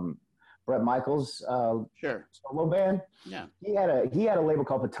for Bret Michaels' solo band. Yeah, he had a label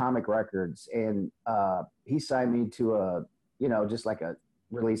called Atomic Records, and he signed me to just like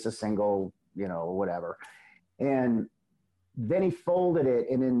release a single, whatever. And then he folded it,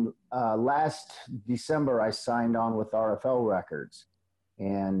 and in last December I signed on with RFL Records,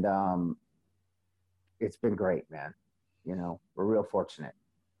 and it's been great, man. We're real fortunate.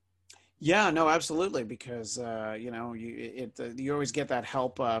 Yeah, no, absolutely, because you always get that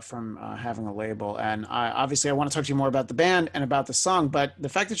help from having a label. And obviously I want to talk to you more about the band and about the song, but the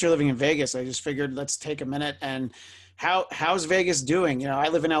fact that you're living in Vegas, I just figured let's take a minute. And how's Vegas doing? I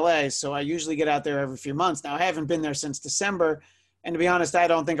live in LA, so I usually get out there every few months. Now I haven't been there since December, and to be honest, I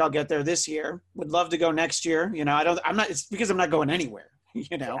don't think I'll get there this year. Would love to go next year. It's because I'm not going anywhere.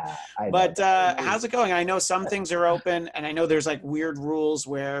 But how's it going? I know some things are open, and I know there's like weird rules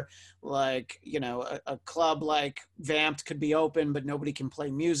where a club like Vamped could be open, but nobody can play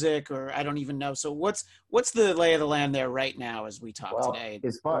music, or I don't even know. So what's the lay of the land there right now as we talk today?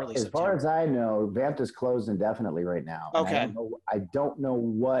 As far as I know, Vamped is closed indefinitely right now. Okay. I don't know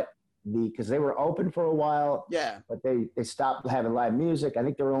what because they were open for a while. Yeah. But they stopped having live music. I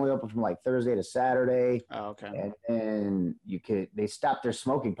think they were only open from like Thursday to Saturday. Oh, okay. And they stopped their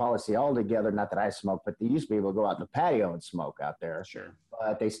smoking policy altogether. Not that I smoke, but they used to be able to go out in the patio and smoke out there. Sure.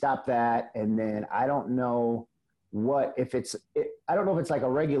 But they stopped that. And then I don't know if it's like a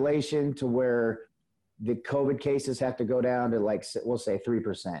regulation to where the COVID cases have to go down to like, we'll say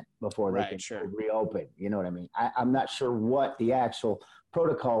 3% before they can reopen. You know what I mean? I'm not sure what the actual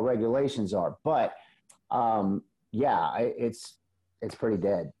protocol regulations are, but it's pretty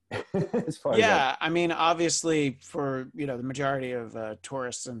dead. as far as Yeah, I mean, obviously, for the majority of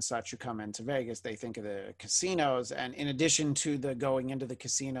tourists and such who come into Vegas, they think of the casinos, and in addition to the going into the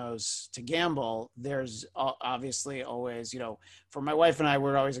casinos to gamble, there's obviously always, for my wife and I,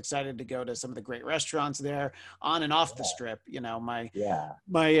 we're always excited to go to some of the great restaurants there on and off the strip. My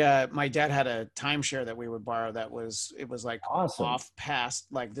dad had a timeshare that we would borrow that was like awesome. off past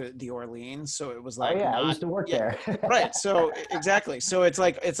like the Orleans, so it was Oh like yeah, I used to work there. Right. So exactly. So it's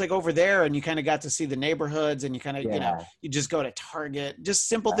like over there, and you kind of got to see the neighborhoods, and you kind of you just go to Target, just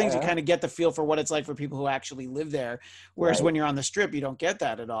simple things. You kind of get the feel for what it's like for people who actually live there. Whereas when you're on the strip, you don't get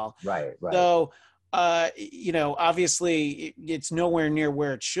that at all. Right. So obviously it's nowhere near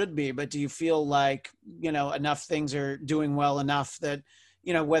where it should be. But do you feel like enough things are doing well enough that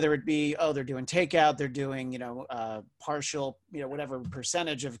whether it be, they're doing takeout, they're doing, partial, whatever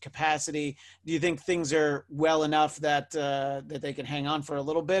percentage of capacity. Do you think things are well enough that that they can hang on for a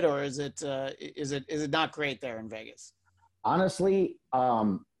little bit, or is it not great there in Vegas? Honestly,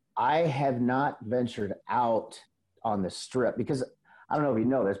 I have not ventured out on the strip because I don't know if you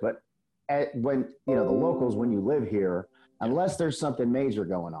know this, but when the locals, when you live here, unless there's something major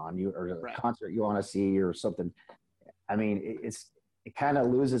going on, or a concert you want to see or something, I mean, it kind of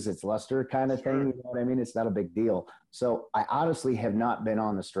loses its luster kind of thing. You know what I mean? It's not a big deal. So I honestly have not been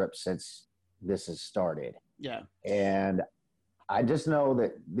on the strip since this has started. Yeah. And I just know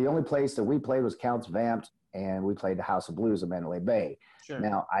that the only place that we played was Counts Vamped, and we played the House of Blues in Mandalay Bay. Sure.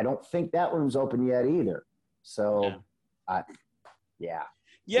 Now, I don't think that room's open yet either. So, yeah.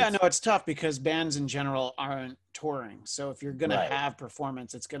 No, it's tough because bands in general aren't touring. So if you're going to have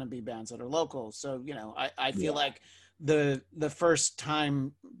performance, it's going to be bands that are local. So, I feel like the first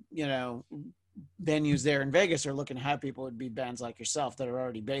time, venues there in Vegas are looking to have people would be bands like yourself that are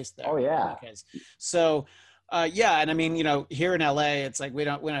already based there. Oh yeah. So, and I mean, here in LA, it's like we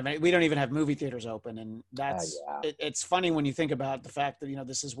don't even have movie theaters open, and that's it's funny when you think about the fact that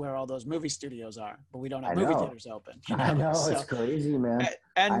this is where all those movie studios are, but we don't have movie theaters open. I know, it's crazy, man.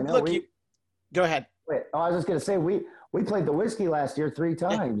 And look, go ahead. Wait, I was just gonna say we played the Whiskey last year 3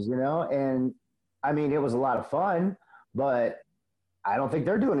 times, and I mean it was a lot of fun, but I don't think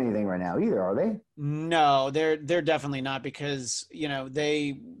they're doing anything right now either, are they? No, they're definitely not, because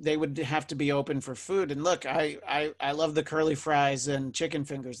they would have to be open for food. And look, I love the curly fries and chicken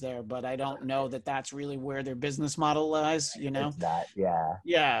fingers there, but I don't know that that's really where their business model lies. It's not, yeah.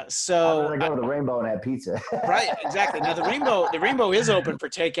 Yeah. So I'm gonna go to the Rainbow and have pizza. Right, exactly. Now the Rainbow is open for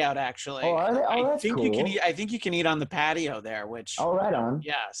takeout actually. Oh, are they? Oh, that's cool. I think you can eat on the patio there, which. Oh, right on.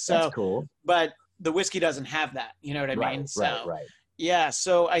 Yeah. So that's cool. But the Whiskey doesn't have that. You know what I mean? So, right. Yeah.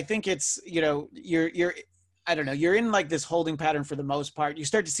 So I think it's, you're, I don't know, you're in like this holding pattern for the most part. You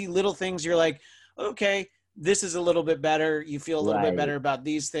start to see little things. You're like, okay, this is a little bit better. You feel a little bit better about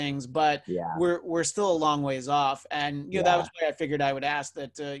these things, but we're still a long ways off. And, that was why I figured I would ask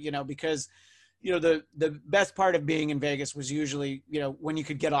that, because, the best part of being in Vegas was usually, when you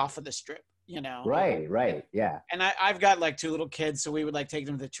could get off of the strip. Right. Yeah. And I've got like 2 little kids, so we would like take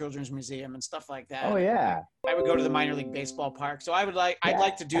them to the Children's Museum and stuff like that. Oh yeah. I would go to the minor league baseball park. So I'd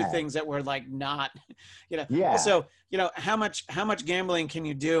like to do things that were like not, Yeah. Also, how much gambling can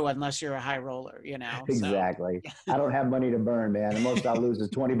you do unless you're a high roller, Exactly. So. I don't have money to burn, man. The most I'll lose is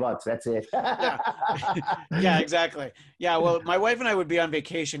 $20. That's it. Yeah, exactly. Yeah. Well, my wife and I would be on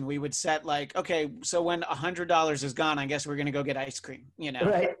vacation. We would set like, okay, so when $100 is gone, I guess we're going to go get ice cream,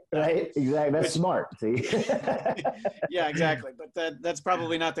 Right. Exactly. That's smart. See? Yeah, exactly. But that's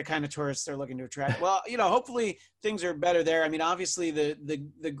probably not the kind of tourists they're looking to attract. Well, hopefully things are better there. I mean, obviously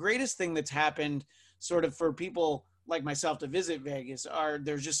the greatest thing that's happened sort of for people like myself to visit Vegas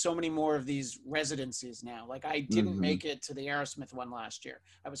there's just so many more of these residencies now. Like I didn't make it to the Aerosmith one last year.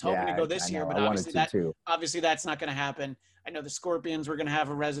 I was hoping to go this year, but obviously that's not going to happen. I know the Scorpions were going to have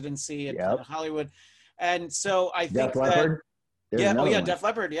a residency at Hollywood. And so I think Def Leppard. Yeah.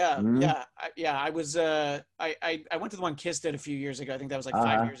 Mm-hmm. Yeah. I was, I went to the one Kiss did a few years ago. I think that was like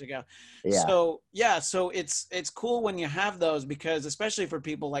 5 years ago. Yeah. So it's cool when you have those, because especially for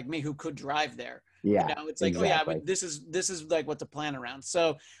people like me who could drive there, it's like, exactly. this is like what to plan around.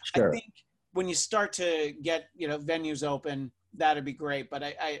 So sure. I think when you start to get, venues open, that'd be great. But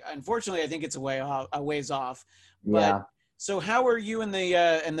I unfortunately, I think it's a ways off. But, so how are you and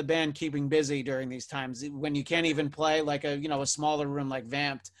the band keeping busy during these times when you can't even play like a smaller room like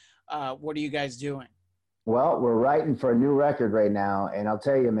Vamped? What are you guys doing? Well, we're writing for a new record right now, and I'll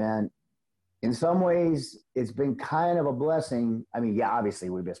tell you, man, in some ways it's been kind of a blessing. I mean,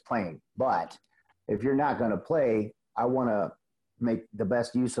 obviously we miss playing, but if you're not going to play, I want to make the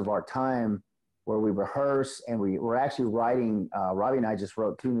best use of our time where we rehearse and we're actually writing. Robbie and I just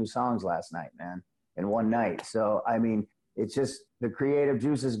wrote 2 new songs last night, man, in one night. So I mean, it's just the creative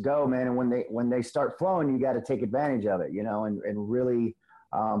juices go, man. And when they start flowing, you got to take advantage of it, and really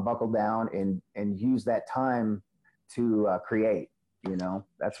buckle down and use that time to create.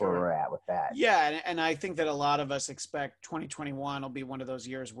 That's where we're at with that. Yeah, and I think that a lot of us expect 2021 will be one of those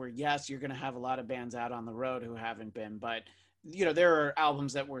years where, yes, you're going to have a lot of bands out on the road who haven't been, but there are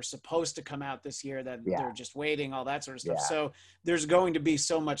albums that were supposed to come out this year that they're just waiting, all that sort of stuff. Yeah. So there's going to be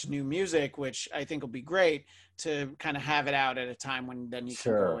so much new music, which I think will be great to kind of have it out at a time when then you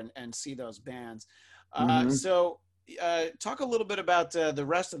can go and see those bands. So talk a little bit about the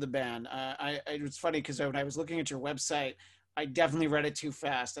rest of the band. It was funny because when I was looking at your website, I definitely read it too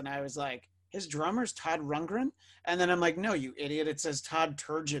fast, and I was like, his drummer's Todd Rundgren? And then I'm like, no, you idiot, it says Todd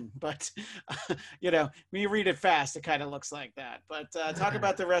Turgeon. But, when you read it fast, it kind of looks like that. But talk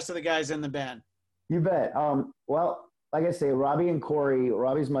about the rest of the guys in the band. You bet. Well, like I say, Robbie and Corey.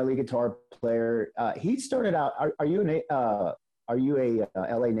 Robbie's my lead guitar player. He started out. Are you a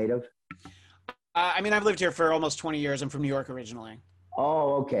LA native? I mean, I've lived here for almost 20 years. I'm from New York originally.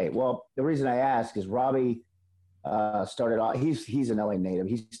 Oh, okay. Well, the reason I ask is Robbie started off. He's an LA native.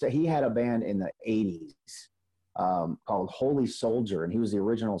 He had a band in the 80s called Holy Soldier, and he was the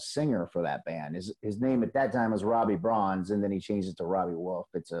original singer for that band. His name at that time was Robbie Bronze, and then he changed it to Robbie Wolf.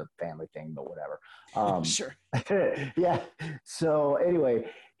 It's a family thing, but whatever. Sure. Yeah. So anyway,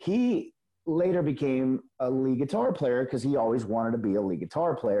 he later became a lead guitar player because he always wanted to be a lead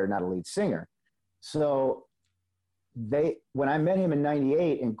guitar player, not a lead singer. So when I met him in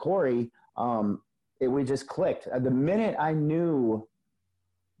 '98 and Corey, we just clicked. The minute I knew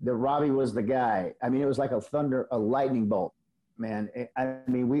that Robbie was the guy, I mean, it was like a lightning bolt, man. I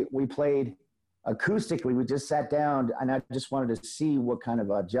mean, we played acoustically. We just sat down, and I just wanted to see what kind of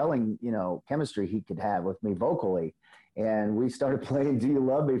gelling, chemistry he could have with me vocally. And we started playing "Do You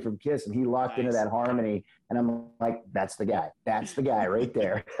Love Me" from Kiss, and he locked into that harmony. And I'm like, that's the guy. That's the guy right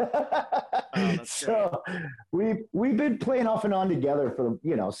there. So we've been playing off and on together for,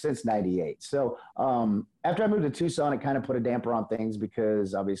 since '98. So after I moved to Tucson, it kind of put a damper on things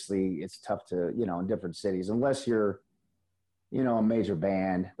because obviously it's tough to, in different cities, unless you're, a major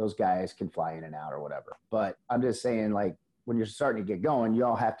band, those guys can fly in and out or whatever. But I'm just saying, like, when you're starting to get going, you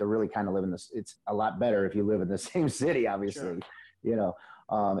all have to really kind of live in this. It's a lot better if you live in the same city, obviously,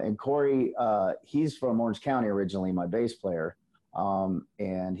 and Corey, he's from Orange County originally, my bass player.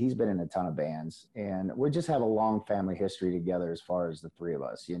 And he's been in a ton of bands, and we just have a long family history together as far as the three of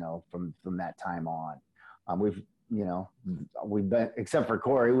us, from that time on. We've been, except for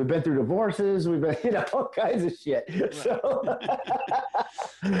Corey, we've been through divorces, we've been, all kinds of shit. Right. So,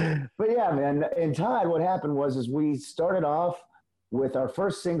 but yeah, man. And Todd, what happened was we started off with our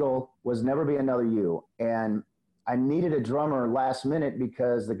first single was "Never Be Another You." And I needed a drummer last minute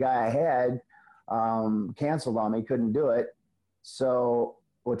because the guy I had canceled on me, couldn't do it. So,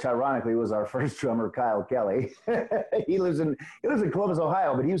 which ironically was our first drummer, Kyle Kelly. He lives in Columbus,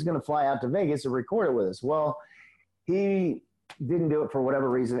 Ohio, but he was going to fly out to Vegas to record it with us. Well, he didn't do it for whatever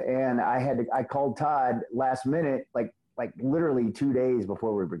reason, and I called Todd last minute, like literally 2 days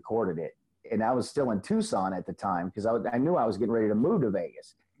before we recorded it, and I was still in Tucson at the time because I knew I was getting ready to move to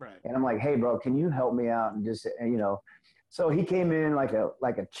Vegas. Right. And I'm like, hey, bro, can you help me out? And just, so he came in like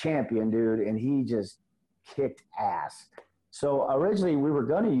a champion, dude, and he just kicked ass. So originally we were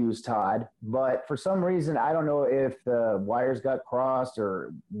going to use Todd, but for some reason, I don't know if the wires got crossed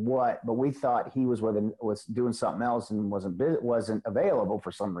or what, but we thought he was doing something else and wasn't available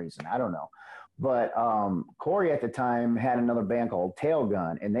for some reason. I don't know. But Corey at the time had another band called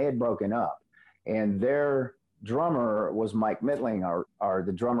Tailgun, and they had broken up, and their drummer was Mike Mittling,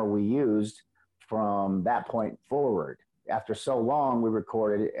 the drummer we used from that point forward. After so long, we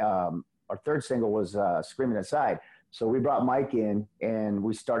recorded, our third single was Screaming Inside. So we brought Mike in, and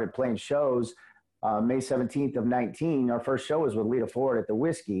we started playing shows. May 17th of 19, our first show was with Lita Ford at the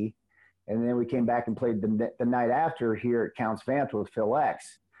Whiskey. And then we came back and played the night after here at Counts Vamped with Phil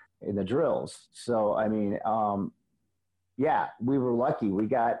X in the Drills. So, I mean, yeah, we were lucky. We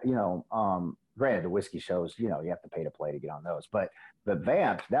got, granted the Whiskey shows, you have to pay to play to get on those. But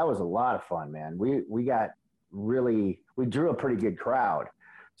Vamped, that was a lot of fun, man. We drew a pretty good crowd.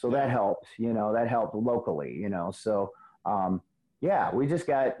 So that helped, that helped locally, so, yeah, we just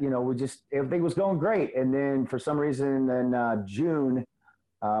got, everything was going great. And then for some reason in June,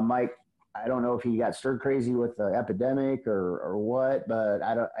 Mike, I don't know if he got stir crazy with the epidemic or what, but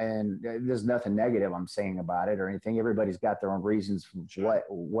and there's nothing negative I'm saying about it or anything. Everybody's got their own reasons for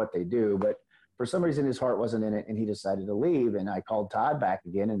what they do. But for some reason his heart wasn't in it, and he decided to leave. And I called Todd back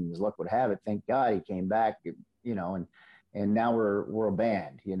again, and as luck would have it, thank God he came back. You know, and now we're a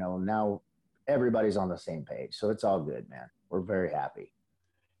band. You know, now everybody's on the same page, so it's all good, man. We're very happy.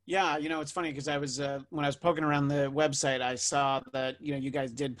 Yeah, you know, it's funny because I was when I was poking around the website, I saw that, you know, you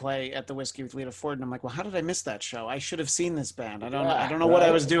guys did play at the Whiskey with Lita Ford, and I'm like, well, how did I miss that show? I should have seen this band. I don't know what I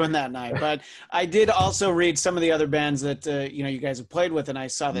was doing that night, but I did also read some of the other bands that you know, you guys have played with, and I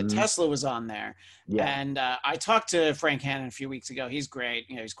saw that Tesla was on there. Yeah. And I talked to Frank Hannon a few weeks ago. He's great.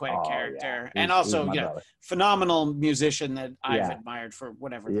 You know, he's quite a character, and also, you know, brother. Phenomenal musician that I've admired for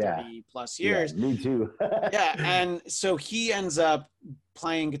whatever 30 plus years. Me too. Yeah, and so he ends up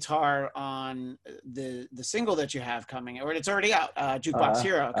playing guitar on the single that you have coming, or it's already out, Jukebox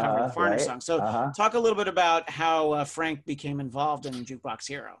Hero, cover of the Foreigner song. So talk a little bit about how Frank became involved in Jukebox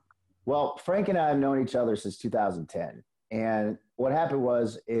Hero. Well, Frank and I have known each other since 2010. And what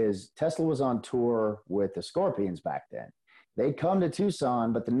happened is Tesla was on tour with the Scorpions back then. They'd come to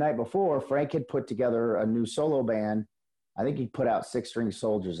Tucson, but the night before, Frank had put together a new solo band. I think he put out Six String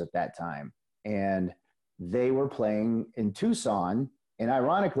Soldiers at that time. And they were playing in Tucson. And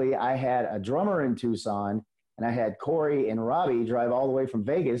ironically, I had a drummer in Tucson, and I had Corey and Robbie drive all the way from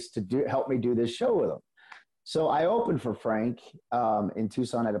Vegas to help me do this show with them. So I opened for Frank in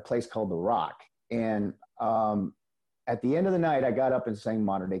Tucson at a place called The Rock. And at the end of the night, I got up and sang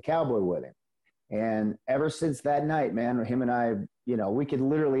Modern Day Cowboy with him. And ever since that night, man, him and I, you know, we could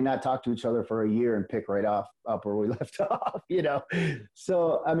literally not talk to each other for a year and pick right up where we left off, you know.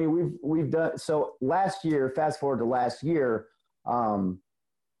 So, I mean, we've done, so last year, fast forward to last year,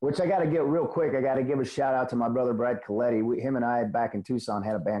 which I got to get real quick. I got to give a shout out to my brother, Brad Coletti. Him and I back in Tucson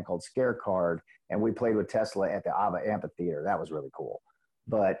had a band called Scare Card, and we played with Tesla at the Ava Amphitheater. That was really cool.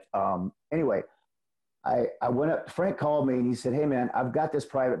 But anyway, I went up, Frank called me and he said, hey man, I've got this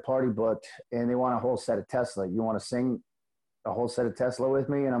private party booked and they want a whole set of Tesla. You want to sing a whole set of Tesla with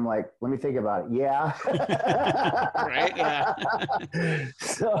me? And I'm like, let me think about it. Yeah. Right. Yeah.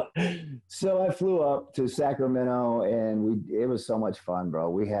 So I flew up to Sacramento and it was so much fun,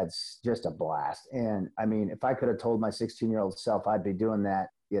 bro. We had just a blast. And I mean, if I could have told my 16-year-old self I'd be doing that,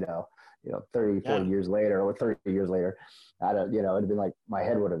 you know, 30, 40 years later or 30 years later, it'd have been like my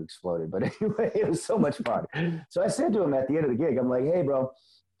head would have exploded. But anyway, it was so much fun. So I said to him at the end of the gig, I'm like, hey, bro,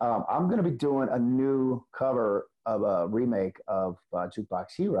 I'm going to be doing a new cover of a remake of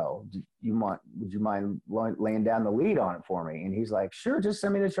Jukebox Hero. Would you mind laying down the lead on it for me? And he's like, sure, just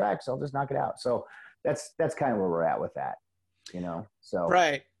send me the tracks. I'll just knock it out. So that's kind of where we're at with that, you know? So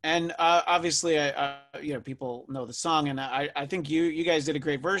right. And obviously, you know, people know the song, and I think you guys did a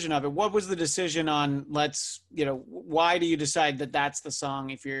great version of it. What was the decision on why do you decide that that's the song?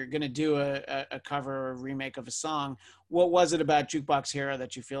 If you're going to do a cover or a remake of a song, what was it about Jukebox Hero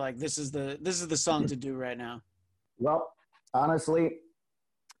that you feel like this is the song to do right now? Well, honestly,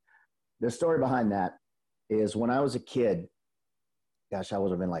 the story behind that is when I was a kid, gosh, I would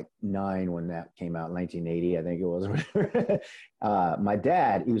have been like 9 when that came out in 1980, I think it was. My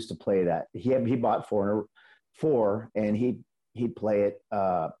dad used to play that. He bought four, and he'd play it.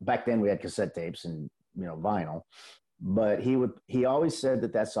 Back then we had cassette tapes and, you know, vinyl, but he always said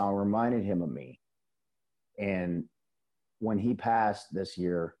that song reminded him of me. And when he passed this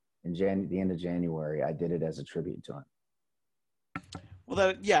year in the end of January, I did it as a tribute to him.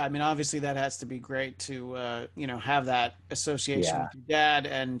 Well, I mean, obviously that has to be great to, you know, have that association with your dad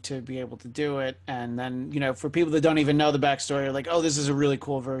and to be able to do it. And then, you know, for people that don't even know the backstory, like, oh, this is a really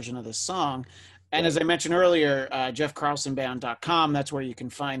cool version of this song. And as I mentioned earlier, jeffcarlsonband.com, that's where you can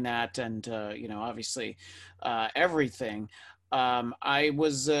find that. And, you know, obviously everything. So I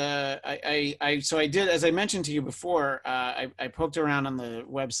did, as I mentioned to you before, I poked around on the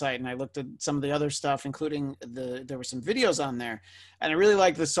website and I looked at some of the other stuff, including there were some videos on there, and I really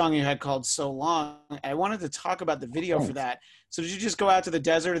liked the song you had called So Long. I wanted to talk about the video for that. So did you just go out to the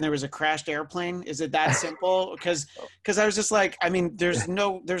desert and there was a crashed airplane? Is it that simple? Because I was just like, I mean, there's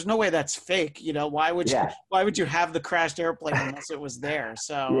no way that's fake. You know, why would you have the crashed airplane unless it was there?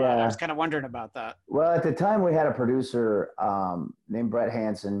 So I was kind of wondering about that. Well, at the time we had a producer named Brett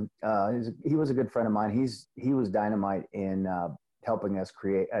Hansen. He was a good friend of mine. He was dynamite in helping us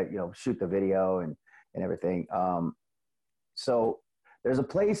create, shoot the video and everything. So there's a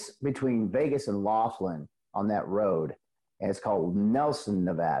place between Vegas and Laughlin on that road, and it's called Nelson,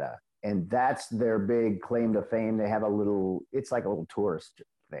 Nevada. And that's their big claim to fame. They have it's like a little tourist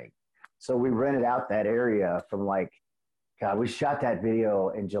thing. So we rented out that area from we shot that video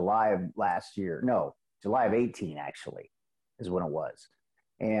in July of last year. No, July of 18 actually is when it was.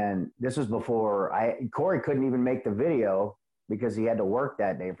 And this was before Corey couldn't even make the video because he had to work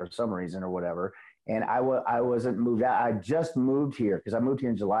that day for some reason or whatever. And I wasn't moved out. I just moved here because I moved here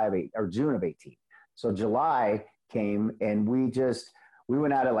in June of 18. So July came and we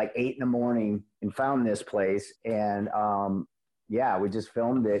went out at like 8 a.m. and found this place. And yeah, we just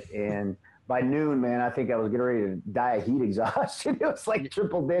filmed it. And by noon, man, I think I was getting ready to die of heat exhaustion. It was like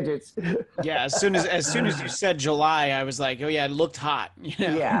triple digits. Yeah, as soon as you said July, I was like, oh yeah, it looked hot. You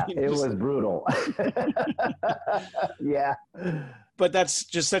know? Yeah, it was brutal. Yeah. But that's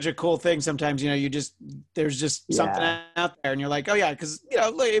just such a cool thing. Sometimes, there's just something out there and you're like, oh yeah, because,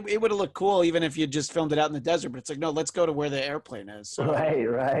 it would have looked cool even if you just filmed it out in the desert, but it's like, no, let's go to where the airplane is. So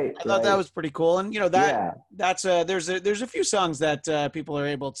Right. I thought that was pretty cool. And, that's there's a few songs that people are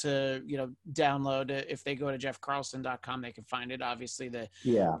able to, download. If they go to jeffcarlson.com, they can find it. Obviously the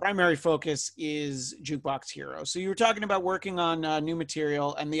primary focus is Jukebox Hero. So you were talking about working on new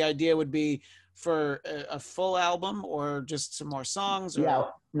material, and the idea would be for a full album or just some more songs? Or? Yeah,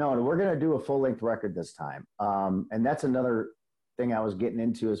 no, we're going to do a full-length record this time. And that's another thing I was getting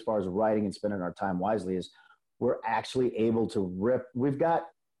into as far as writing and spending our time wisely is we're actually able to rip. We've got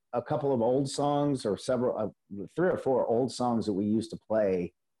a couple of old songs or several, 3 or 4 old songs that we used to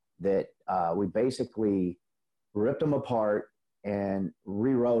play that we basically ripped them apart and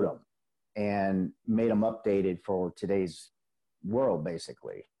rewrote them and made them updated for today's world,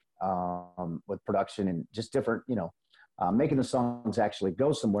 basically. With production and just different, making the songs actually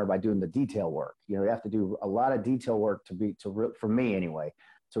go somewhere by doing the detail work. You have to do a lot of detail work for me anyway,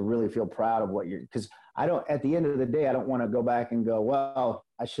 to really feel proud of what because at the end of the day, I don't want to go back and go, well,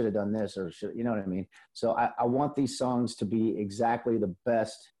 I should have done this or you know what I mean? So I want these songs to be exactly the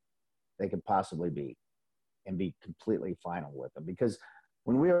best they could possibly be and be completely final with them, because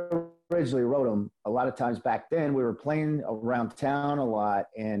when we originally wrote them, a lot of times back then we were playing around town a lot,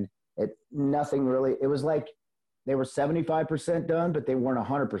 and nothing really, it was like they were 75% done, but they weren't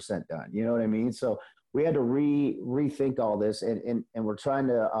 100% done. You know what I mean? So we had to rethink all this, and we're trying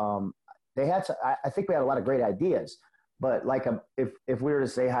to, I think we had a lot of great ideas, but like if we were to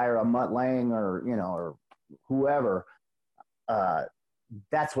say hire a Mutt Lange or whoever,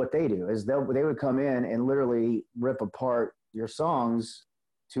 that's what they do is they would come in and literally rip apart your songs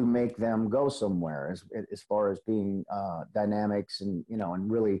to make them go somewhere as far as being dynamics and,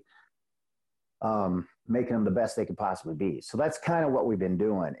 and really making them the best they could possibly be. So that's kind of what we've been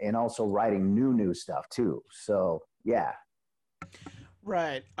doing, and also writing new stuff too. So, yeah.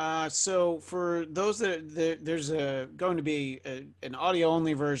 Right. So for those there's going to be an audio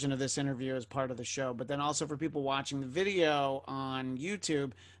only version of this interview as part of the show, but then also for people watching the video on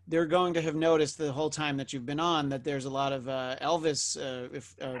YouTube, they're going to have noticed the whole time that you've been on that there's a lot of Elvis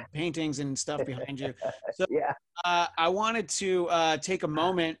paintings and stuff behind you. So Yeah. I wanted to take a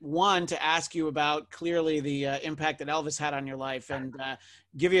moment, one, to ask you about clearly the impact that Elvis had on your life, and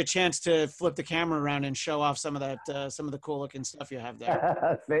give you a chance to flip the camera around and show off some of that, some of the cool looking stuff you have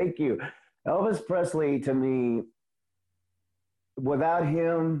there. Thank you. Elvis Presley, to me, without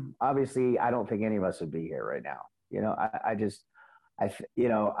him, obviously, I don't think any of us would be here right now.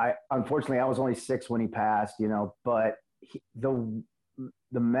 Unfortunately, I was only 6 when he passed, but the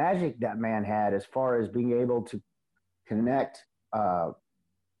magic that man had as far as being able to connect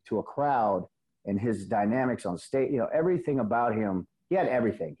to a crowd and his dynamics on stage, everything about him, he had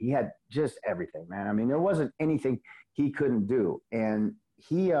everything. He had just everything, man. I mean, there wasn't anything he couldn't do. And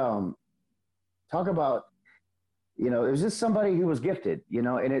he, talk about, it was just somebody who was gifted,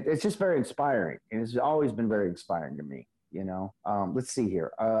 and it's just very inspiring. And it's always been very inspiring to me, Let's see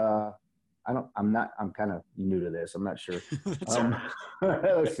here. I'm kind of new to this. I'm not sure.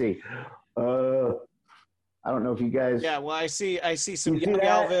 Let's see. I don't know if you guys. Yeah, well, I see some young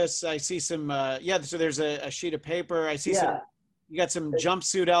Elvis. I see some. So there's a sheet of paper. I see some. You got some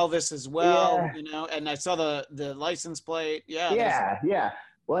jumpsuit Elvis as well. And I saw the license plate. Yeah.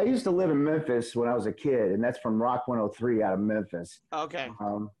 Well, I used to live in Memphis when I was a kid, and that's from Rock 103 out of Memphis. Okay.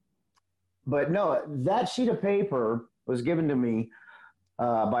 But no, that sheet of paper was given to me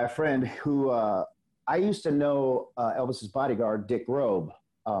by a friend who I used to know, Elvis's bodyguard, Dick Robe,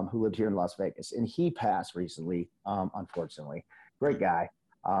 who lived here in Las Vegas. And he passed recently, unfortunately. Great guy.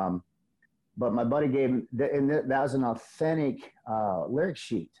 But my buddy gave him, and that was an authentic lyric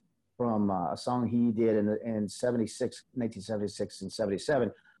sheet from a song he did in 1976 and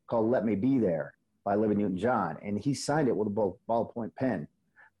 77 called Let Me Be There by Olivia Newton-John. And he signed it with a ballpoint pen.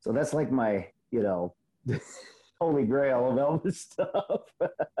 So that's like my, holy grail of Elvis stuff.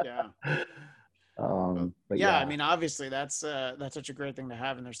 Yeah. But yeah, I mean, obviously that's such a great thing to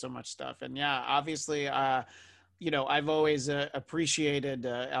have, and there's so much stuff. And yeah, obviously, I've always appreciated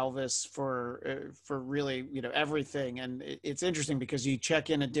Elvis for really, everything. And it's interesting because you check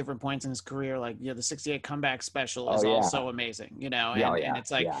in at different points in his career, like, the 68 comeback special is also amazing, and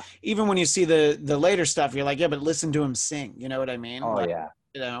it's like, even when you see the later stuff, you're like, yeah, but listen to him sing, you know what I mean? Oh, like, yeah.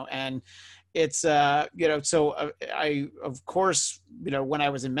 And it's, so I, of course, when I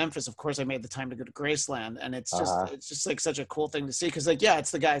was in Memphis, of course I made the time to go to Graceland, and it's just like such a cool thing to see. Cause like, yeah,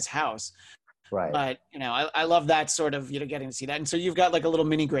 it's the guy's house. Right. But, I love that sort of, getting to see that. And so you've got like a little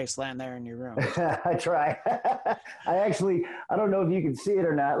mini Graceland there in your room. I try. I don't know if you can see it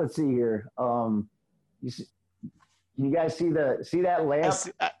or not. Let's see here. You guys see that lamp?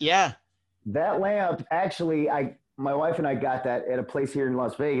 Yeah. That lamp, actually, my wife and I got that at a place here in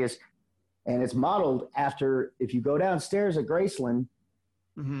Las Vegas, and it's modeled after, if you go downstairs at Graceland,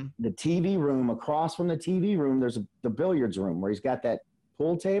 the TV room, across from the TV room, there's the billiards room where he's got that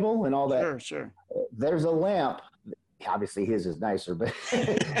pool table and all that. Sure. There's a lamp. Obviously his is nicer, but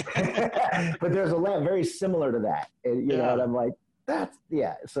but there's a lamp very similar to that. And, you know, and I'm like,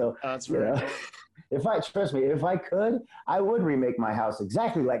 so that's very cool. If I could, I would remake my house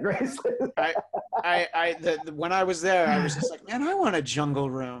exactly like Graceland. When I was there, I was just like, man, I want a jungle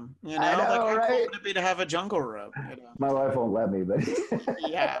room. I know, like, how cool right? would it be to have a jungle room? My wife won't let me, but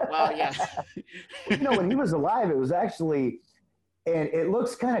yeah. When he was alive, it was actually, and it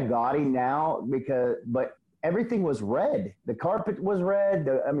looks kind of gaudy now but everything was red. The carpet was red.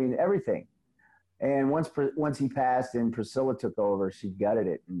 Everything. And once he passed and Priscilla took over, she gutted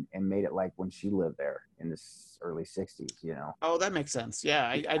it and made it like when she lived there in the early 60s, Oh, that makes sense. Yeah.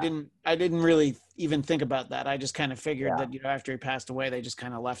 I didn't really even think about that. I just kind of figured that, after he passed away, they just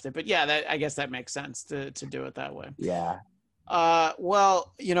kind of left it. But yeah, I guess that makes sense to do it that way. Yeah.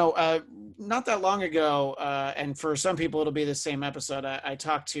 Well, not that long ago, and for some people it'll be the same episode, I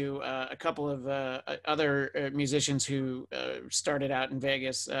talked to a couple of other musicians who started out in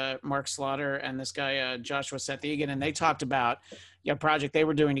Vegas, Mark Slaughter and this guy, Joshua Seth Egan, and they talked about a project they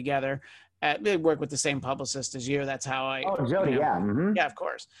were doing together. They work with the same publicist as you. That's how I... Oh, Jody, yeah. Mm-hmm. Yeah, of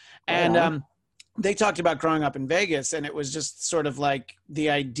course. And they talked about growing up in Vegas, and it was just sort of like the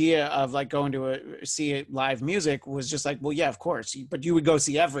idea of like going to see live music was just like, well, yeah, of course, but you would go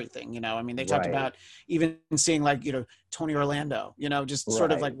see everything, they talked about even seeing like, Tony Orlando, just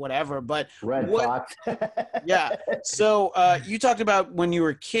sort of like whatever, but Red Fox. Yeah. So you talked about when you were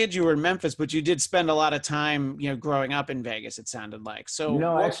a kid, you were in Memphis, but you did spend a lot of time, growing up in Vegas, it sounded like. So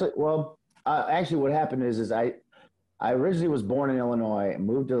actually what happened is I originally was born in Illinois and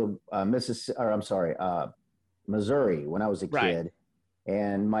moved to Missouri when I was a kid.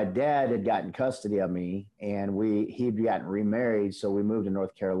 And my dad had gotten custody of me, and he'd gotten remarried. So we moved to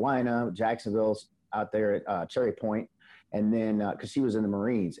North Carolina, Jacksonville, out there at Cherry Point. And then, cause she was in the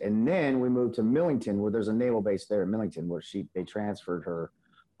Marines. And then we moved to Millington, where there's a naval base there in Millington, where they transferred her.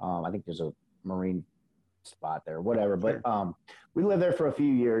 I think there's a Marine spot there, whatever. But we lived there for a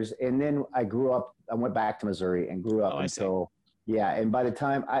few years, and then I went back to Missouri and grew up until and by the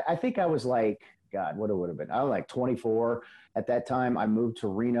time I think I was like, God, what it would have been, I was like 24 at that time. I moved to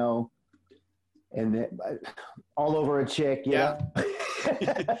Reno, and then all over a chick, but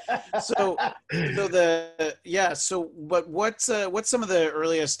what's some of the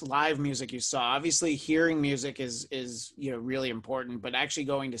earliest live music you saw? Obviously hearing music is really important, but actually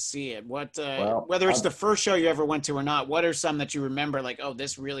going to see it, whether it's the first show you ever went to or not, what are some that you remember like, oh,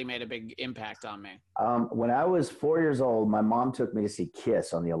 this really made a big impact on me? When I was 4 years old, my mom took me to see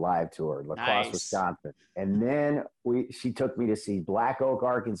Kiss on the Alive tour, La Crosse, Wisconsin. And then she took me to see Black Oak,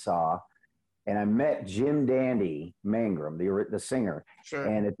 Arkansas. And I met Jim Dandy Mangrum, the singer. Sure.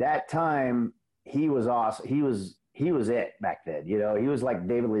 And at that time, he was awesome. He was it back then. He was like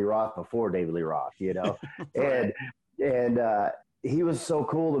David Lee Roth before David Lee Roth. and he was so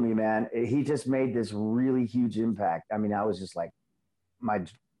cool to me, man. He just made this really huge impact. I mean, I was just like, my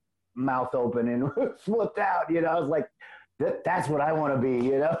mouth open and flipped out. I was like, that's what I want to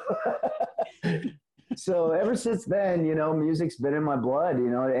be. So ever since then, music's been in my blood.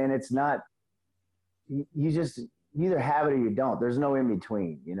 And it's not. You either have it or you don't. There's no in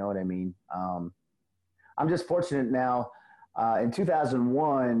between. You know what I mean? I'm just fortunate now. In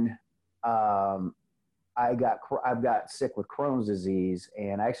 2001, I got sick with Crohn's disease,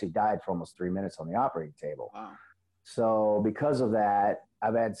 and I actually died for almost 3 minutes on the operating table. Wow. So because of that,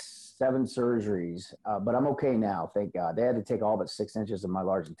 I've had 7 surgeries, but I'm okay now. Thank God. They had to take all but 6 inches of my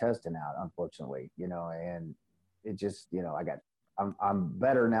large intestine out, unfortunately, and it just, I'm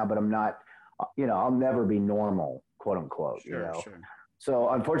better now, but I'm not, I'll never be normal, quote unquote, Sure. So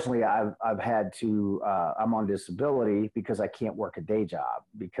unfortunately, I've had to. I'm on disability because I can't work a day job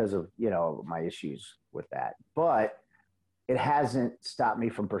because of my issues with that. But it hasn't stopped me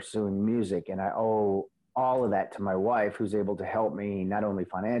from pursuing music, and I owe all of that to my wife, who's able to help me not only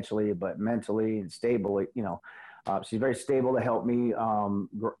financially but mentally and stably. She's very stable to help me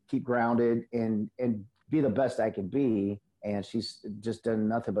keep grounded and be the best I can be. And she's just done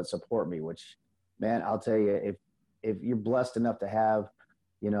nothing but support me. Which, man, I'll tell you, if you're blessed enough to have,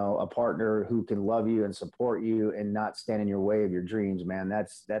 a partner who can love you and support you and not stand in your way of your dreams, man,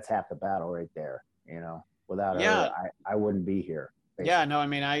 that's half the battle right there. Without Yeah. her, I wouldn't be here. Basically. Yeah, no, I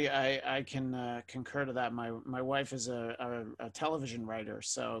mean, I can concur to that. My wife is a television writer,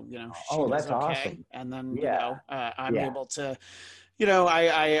 so she does that's okay, awesome. and then Yeah. I'm Yeah. able to,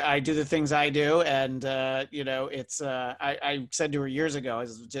 I do the things I do, and it's I said to her years ago,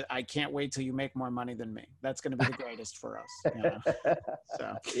 I can't wait till you make more money than me. That's going to be the greatest for us.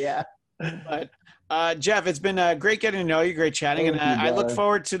 So Yeah. But Jeff, it's been great getting to know you, great chatting, Thank and you, I look brother.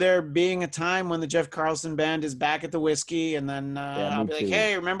 forward to there being a time when the Jeff Carlson Band is back at the Whiskey, and then I'll me be like, too.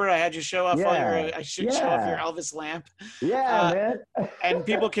 hey, remember I had you show off show off your Elvis lamp. Yeah, man. And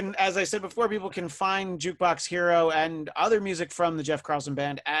people can, as I said before, people can find Jukebox Hero and other music from the Jeff Carlson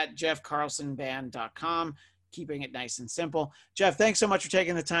Band at jeffcarlsonband.com. Keeping it nice and simple. Jeff, thanks so much for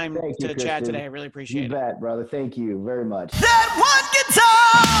taking the time to chat today. I really appreciate it. You bet, brother. Thank you very much. That one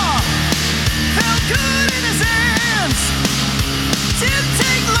guitar felt good in his hands. Didn't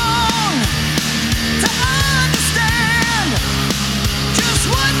take long to understand. Just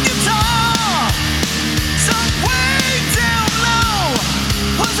one guitar, some way down low,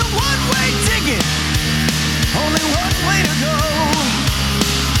 was a one-way ticket, only one way to go.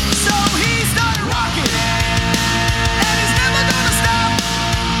 So he started rocking, and he's never gonna stop.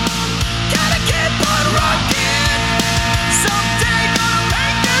 Gotta keep on rocking. Someday gonna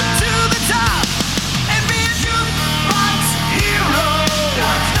make it to the top and be a jukebox hero.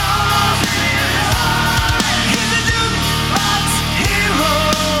 He's a jukebox hero.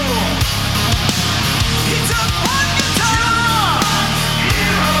 He took one guitar.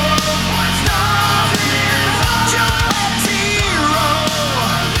 Jukebox hero.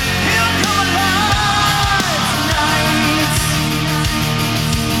 He'll come alive tonight.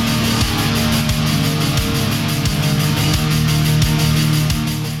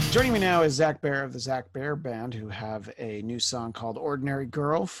 Joining me now is Zach Baird of the Zach Baird Band, who have a new song called Ordinary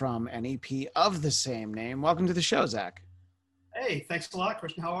Girl from an EP of the same name. Welcome to the show, Zach. Hey, thanks a lot,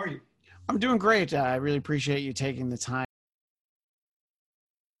 Christian. How are you? I'm doing great. I really appreciate you taking the time.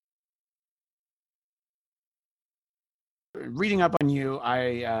 Reading up on you,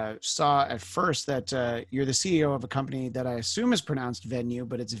 I saw at first that you're the CEO of a company that I assume is pronounced Venue,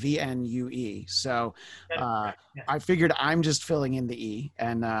 but it's VNUE. So I figured I'm just filling in the E,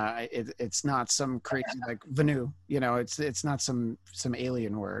 and it's not some crazy like Venue. It's not some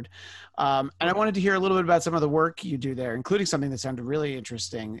alien word. And I wanted to hear a little bit about some of the work you do there, including something that sounded really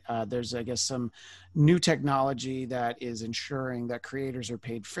interesting. There's, I guess, some new technology that is ensuring that creators are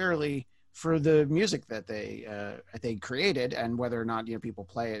paid fairly for the music that they created, and whether or not people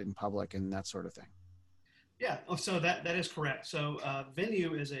play it in public and that sort of thing. Yeah, so that is correct. So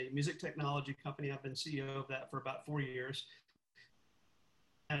Venue is a music technology company. I've been CEO of that for about 4 years.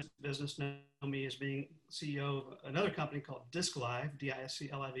 As business know me as being CEO of another company called Disclive,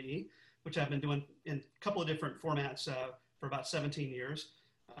 Disclive, which I've been doing in a couple of different formats for about 17 years.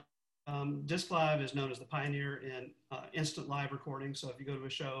 Disclive is known as the pioneer in instant live recording. So if you go to a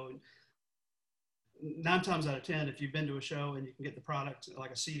show, and 9 times out of 10, if you've been to a show and you can get the product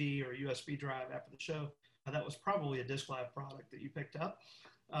like a CD or a USB drive after the show, that was probably a Disclive product that you picked up.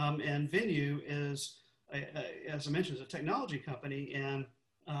 And Venue is, as I mentioned, is a technology company. And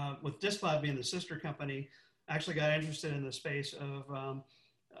with Disclive being the sister company, I actually got interested in the space of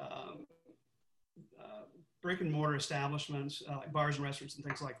brick and mortar establishments, like bars and restaurants and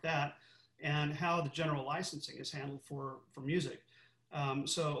things like that, and how the general licensing is handled for music.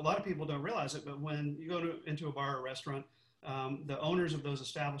 So a lot of people don't realize it, but when you go into a bar or restaurant, the owners of those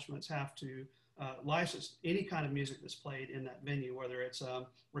establishments have to license any kind of music that's played in that venue, whether it's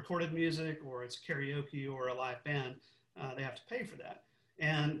recorded music or it's karaoke or a live band. They have to pay for that.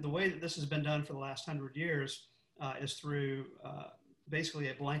 And the way that this has been done for the last 100 years is through basically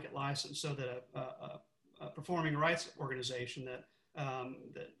a blanket license, so that a performing rights organization that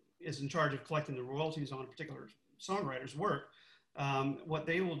is in charge of collecting the royalties on a particular songwriter's work, what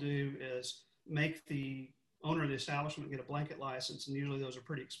they will do is make the owner of the establishment get a blanket license, and usually those are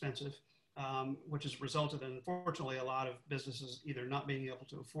pretty expensive, which has resulted in, unfortunately, a lot of businesses either not being able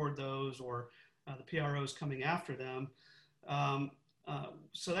to afford those or the PROs coming after them.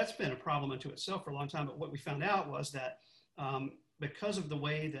 So that's been a problem unto itself for a long time. But what we found out was that because of the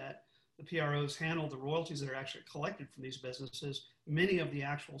way that the PROs handle the royalties that are actually collected from these businesses, many of the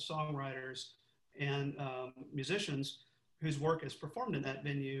actual songwriters and musicians whose work is performed in that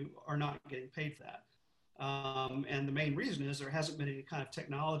venue are not getting paid for that. And the main reason is there hasn't been any kind of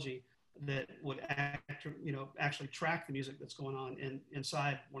technology that would actually track the music that's going on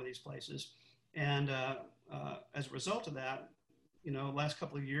inside one of these places. And as a result of that, last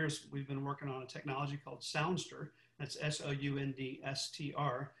couple of years, we've been working on a technology called Soundster. That's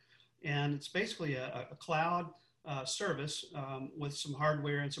Soundstr. And it's basically a cloud service with some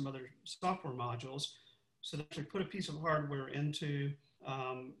hardware and some other software modules. So they actually put a piece of hardware into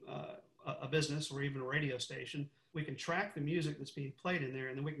a business or even a radio station. We can track the music that's being played in there,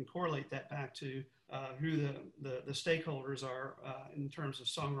 and then we can correlate that back to who the stakeholders are in terms of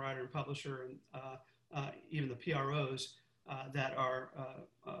songwriter and publisher and even the PROs that are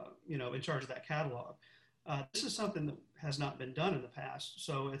in charge of that catalog. This is something that has not been done in the past,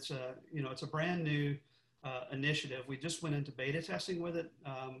 so it's a brand new initiative. We just went into beta testing with it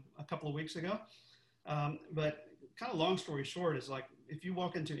a couple of weeks ago. But kind of long story short is, like, if you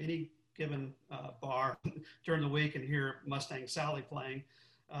walk into any given bar during the week and hear Mustang Sally playing,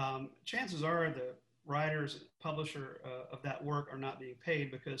 chances are the writers and publisher of that work are not being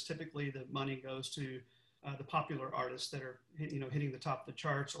paid, because typically the money goes to the popular artists that are hitting the top of the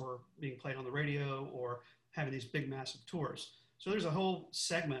charts or being played on the radio or having these big massive tours. So there's a whole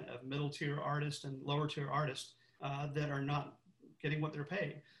segment of middle tier artists and lower tier artists that are not getting what they're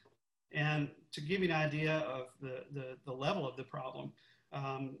paid. And to give you an idea of the level of the problem,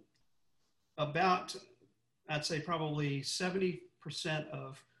 I'd say probably 70%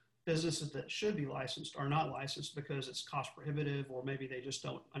 of businesses that should be licensed are not licensed because it's cost prohibitive, or maybe they just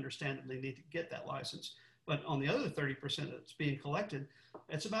don't understand that they need to get that license. But on the other 30% that's being collected,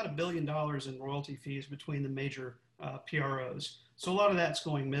 it's about $1 billion in royalty fees between the major PROs. So a lot of that's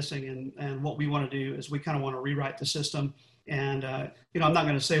going missing. And what we want to do is we kind of want to rewrite the system. And, I'm not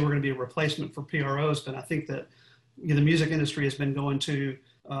going to say we're going to be a replacement for PROs, but I think that the music industry has been going to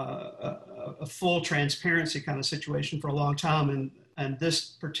a full transparency kind of situation for a long time. And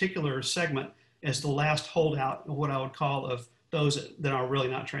this particular segment is the last holdout of what I would call of those that are really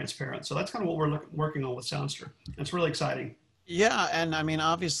not transparent. So that's kind of what we're working on with Soundster. It's really exciting. Yeah, and I mean,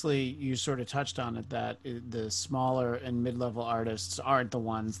 obviously, you sort of touched on it, that the smaller and mid-level artists aren't the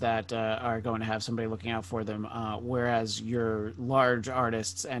ones that are going to have somebody looking out for them, whereas your large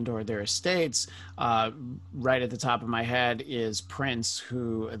artists and or their estates, right at the top of my head is Prince,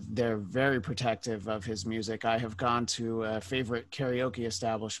 who they're very protective of his music. I have gone to a favorite karaoke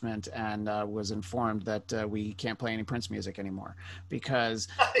establishment and was informed that we can't play any Prince music anymore, because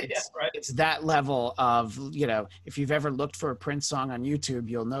it's that level of, if you've ever looked for a Prince song on YouTube,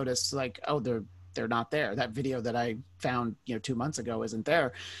 you'll notice, like, oh, they're not there. That video that I found 2 months ago isn't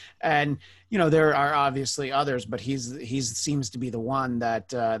there. And there are obviously others, but he's seems to be the one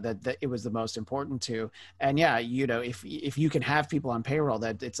that it was the most important to. And yeah, if you can have people on payroll,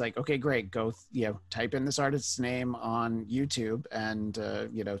 that it's like, okay, great, go type in this artist's name on YouTube and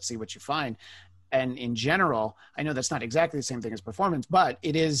see what you find. And in general, I know that's not exactly the same thing as performance, but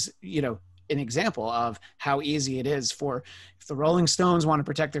it is an example of how easy it is for, if the Rolling Stones want to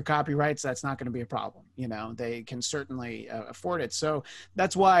protect their copyrights, that's not going to be a problem. They can certainly afford it. So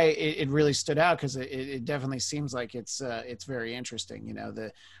that's why it really stood out, because it definitely seems like it's very interesting.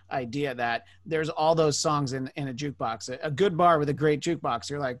 The idea that there's all those songs in a jukebox, a good bar with a great jukebox.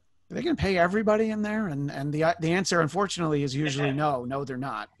 You're like, are they going to pay everybody in there? And the answer, unfortunately, is usually no, they're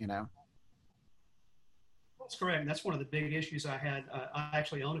not. That's correct. That's one of the big issues I had. I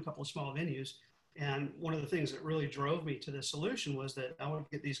actually own a couple of small venues. And one of the things that really drove me to this solution was that I would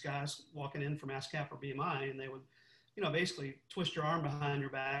get these guys walking in from ASCAP or BMI, and they would, basically twist your arm behind your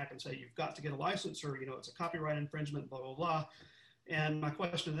back and say, you've got to get a license, or, it's a copyright infringement, blah, blah, blah. And my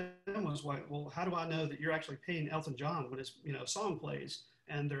question to them was, well, how do I know that you're actually paying Elton John when his, song plays?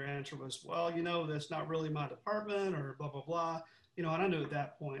 And their answer was, well, that's not really my department, or blah, blah, blah. And I knew at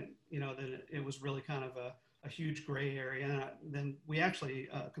that point, that it was really kind of a huge gray area. And then we actually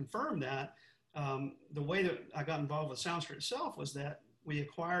confirmed that. The way that I got involved with Soundster itself was that we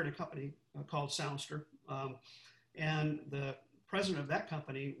acquired a company called Soundster. And the president of that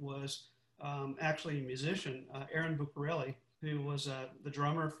company was actually a musician, Aaron Buccarelli, who was the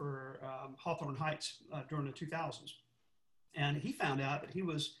drummer for Hawthorne Heights during the 2000s. And he found out that he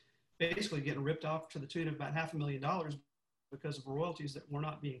was basically getting ripped off to the tune of about $500,000 because of royalties that were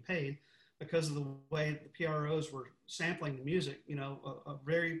not being paid, because of the way the PROs were sampling the music, a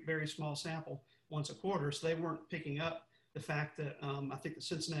very, very small sample once a quarter. So they weren't picking up the fact that I think the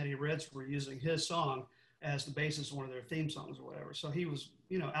Cincinnati Reds were using his song as the basis of one of their theme songs or whatever. So he was,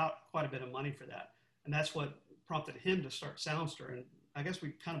 out quite a bit of money for that. And that's what prompted him to start Soundster. And I guess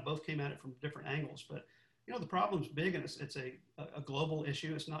we kind of both came at it from different angles, but the problem's big, and it's a global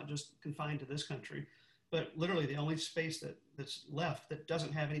issue. It's not just confined to this country, but literally the only space that's left that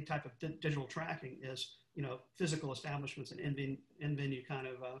doesn't have any type of digital tracking is, physical establishments and in-venue kind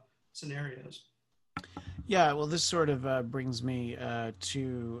of scenarios. Yeah, well, this sort of brings me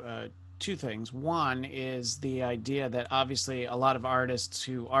to two things. One is the idea that obviously a lot of artists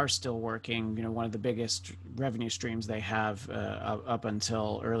who are still working, one of the biggest revenue streams they have up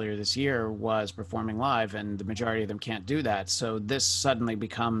until earlier this year was performing live, and the majority of them can't do that. So this suddenly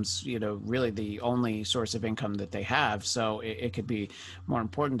becomes, really the only source of income that they have. So it could be more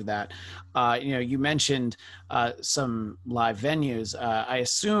important to that. You mentioned some live venues. I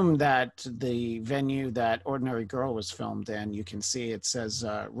assume that the venue that Ordinary Girl was filmed in, you can see it says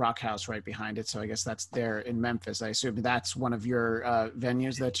Rock House right behind it. So I guess that's there in Memphis. I assume that's one of your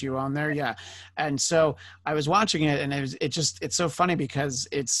venues that you own there. Yeah. And so I was watching it, and it's so funny because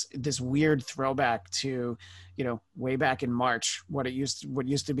it's this weird throwback to, way back in March, what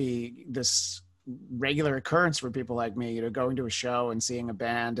used to be this regular occurrence for people like me, going to a show and seeing a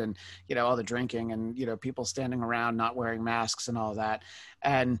band and, all the drinking and, people standing around not wearing masks and all that.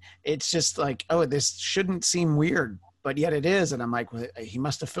 And it's just like, oh, this shouldn't seem weird, but yet it is. And I'm like, well, he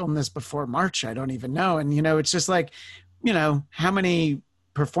must have filmed this before March. I don't even know. And, it's just like, how many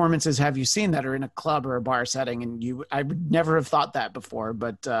performances have you seen that are in a club or a bar setting? And I would never have thought that before,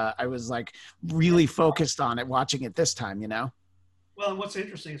 but I was like really focused on it, watching it this time, Well, and what's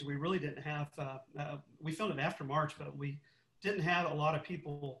interesting is we really didn't have, we filmed it after March, but we didn't have a lot of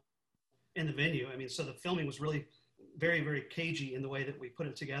people in the venue. I mean, so the filming was really very, very cagey in the way that we put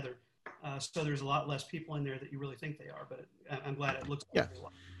it together. So there's a lot less people in there that you really think they are, but I'm glad it looks like a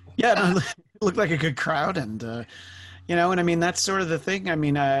lot. Yeah, no, it looked like a good crowd, and and I mean that's sort of the thing. I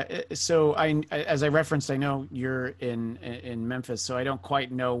mean, so as I referenced, I know you're in Memphis, so I don't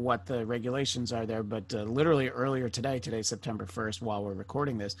quite know what the regulations are there, but literally earlier today, September 1st, while we're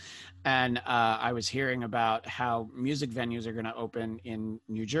recording this, and I was hearing about how music venues are going to open in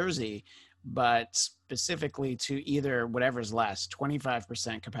New Jersey, but specifically to either whatever's less,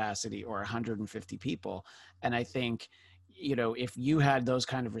 25% capacity or 150 people. And I think, if you had those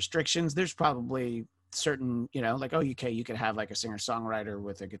kind of restrictions, there's probably certain, like, oh, okay, you could have like a singer-songwriter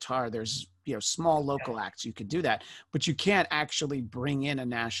with a guitar. There's, small local acts, you could do that, but you can't actually bring in a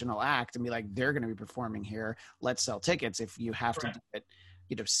national act and be like, they're going to be performing here, let's sell tickets, if you have to do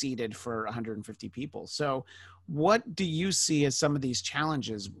it, seated for 150 people. So what do you see as some of these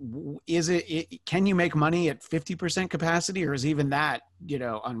challenges? Can you make money at 50% capacity, or is even that,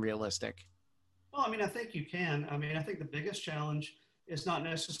 unrealistic? Well, I mean, I think you can. I mean, I think the biggest challenge is not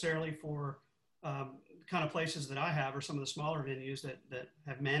necessarily for kind of places that I have or some of the smaller venues that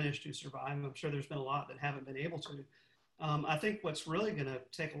have managed to survive. I'm sure there's been a lot that haven't been able to. I think what's really going to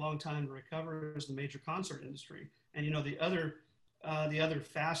take a long time to recover is the major concert industry. And, the other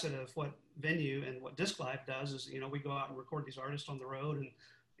facet of what venue and what Disc Life does is, we go out and record these artists on the road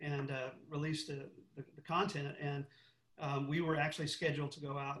and release the content. And we were actually scheduled to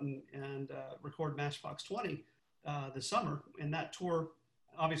go out and record Matchbox 20 this summer. And that tour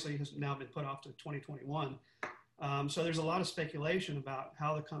obviously has now been put off to 2021. So there's a lot of speculation about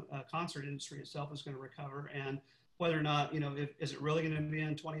how the concert industry itself is going to recover, and whether or not, is it really going to be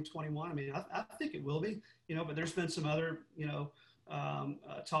in 2021? I mean, I think it will be, but there's been some other,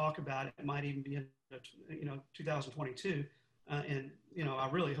 talk about it. It might even be in, 2022. And, I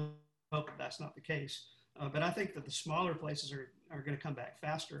really hope that that's not the case. But I think that the smaller places are going to come back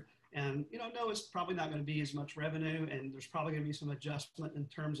faster. And, no, it's probably not going to be as much revenue, and there's probably going to be some adjustment in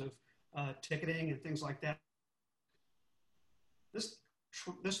terms of ticketing and things like that. This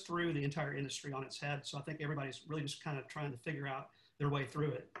threw the entire industry on its head. So I think everybody's really just kind of trying to figure out their way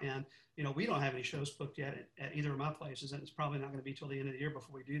through it. And, we don't have any shows booked yet at either of my places, and it's probably not going to be till the end of the year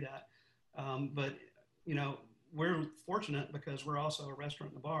before we do that. But, we're fortunate because we're also a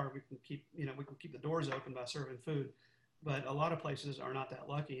restaurant and a bar. We can keep the doors open by serving food. But a lot of places are not that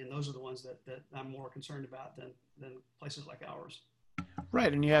lucky, and those are the ones that I'm more concerned about than places like ours.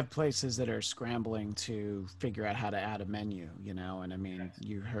 Right, and you have places that are scrambling to figure out how to add a menu, and I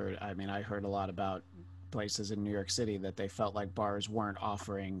mean, I heard a lot about places in New York City that they felt like bars weren't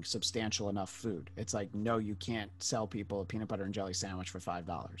offering substantial enough food. It's like, no, you can't sell people a peanut butter and jelly sandwich for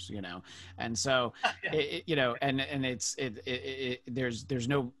 $5, and so, and there's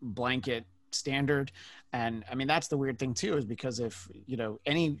no blanket standard. And I mean, that's the weird thing too, is because if, you know,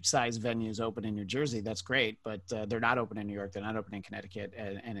 any size venues open in New Jersey, that's great, but they're not open in New York. They're not open in Connecticut,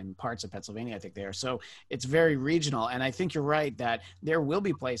 and in parts of Pennsylvania, I think they are. So it's very regional. And I think you're right that there will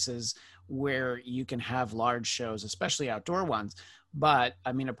be places where you can have large shows, especially outdoor ones. But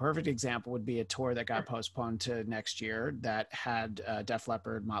I mean, a perfect example would be a tour that got postponed to next year that had Def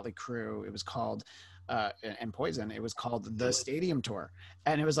Leppard, Motley Crue. It was called and Poison. It was called the Stadium Tour,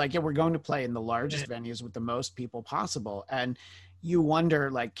 and it was like, yeah, we're going to play in the largest venues with the most people possible. And you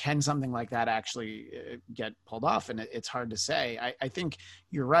wonder, like, can something like that actually get pulled off? And it's hard to say. I think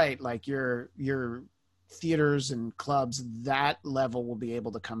you're right. Like your theaters and clubs, that level will be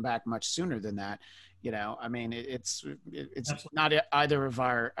able to come back much sooner than that. You know, I mean, it's not either of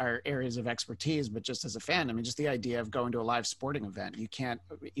our areas of expertise, but just as a fan, I mean, just the idea of going to a live sporting event, you can't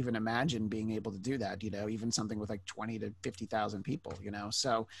even imagine being able to do that, you know, even something with like 20 to 50,000 people, you know,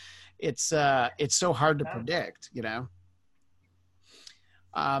 so it's so hard to predict, you know.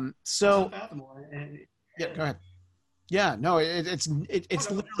 So yeah, go ahead. Yeah, no, it's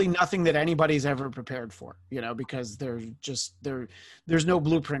literally nothing that anybody's ever prepared for, you know, because there's no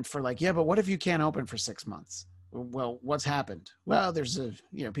blueprint for like, yeah, but what if you can't open for 6 months? Well, what's happened? Well,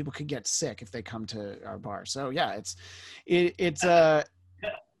 you know, people could get sick if they come to our bar. So yeah, it's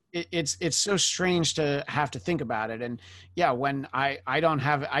so strange to have to think about it. And yeah, when I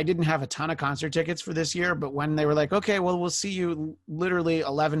didn't have a ton of concert tickets for this year, but when they were like, okay, well, we'll see you literally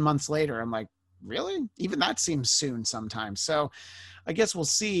 11 months later, I'm like, really? Even that seems soon sometimes. So I guess we'll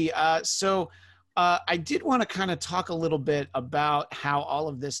see. I did want to kind of talk a little bit about how all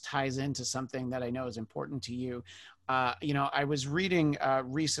of this ties into something that I know is important to you. You know, I was reading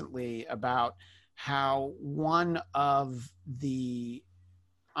recently about how one of the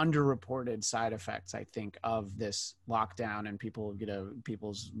underreported side effects, I think, of this lockdown and people, you know,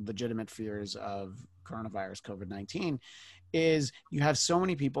 people's legitimate fears of coronavirus, COVID-19, is you have so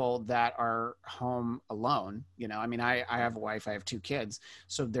many people that are home alone. You know, I mean, I have a wife, I have 2 kids.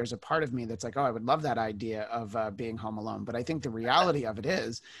 So there's a part of me that's like, oh, I would love that idea of being home alone. But I think the reality of it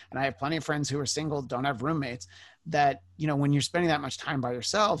is, and I have plenty of friends who are single, don't have roommates, that, you know, when you're spending that much time by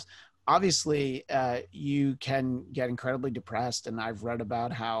yourselves, obviously you can get incredibly depressed. And I've read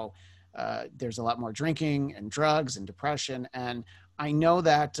about how there's a lot more drinking and drugs and depression. And I know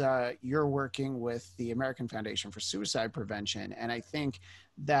that you're working with the American Foundation for Suicide Prevention. And I think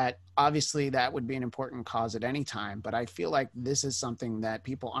that obviously that would be an important cause at any time. But I feel like this is something that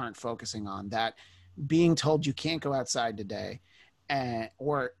people aren't focusing on, that being told you can't go outside today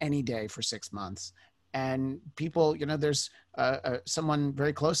or any day for 6 months. And people, you know, there's someone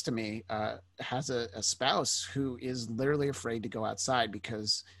very close to me has a spouse who is literally afraid to go outside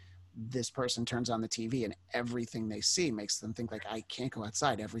because this person turns on the TV and everything they see makes them think like, I can't go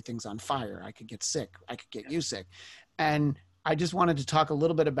outside. Everything's on fire. I could get sick. I could get you sick. And I just wanted to talk a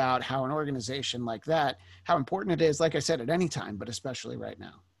little bit about how an organization like that, how important it is, like I said, at any time, but especially right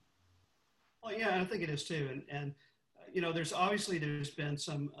now. Well, yeah, I think it is too. And you know, there's been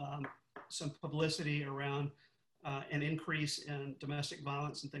some publicity around an increase in domestic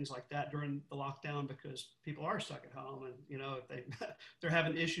violence and things like that during the lockdown, because people are stuck at home, and you know, if they're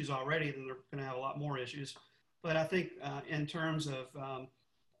having issues already, then they're going to have a lot more issues. But I think in terms of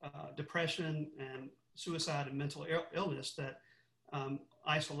depression and suicide and mental illness, that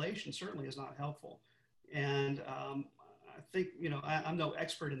isolation certainly is not helpful. And I think, you know, I'm no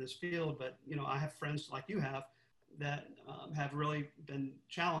expert in this field, but you know, I have friends like you have that have really been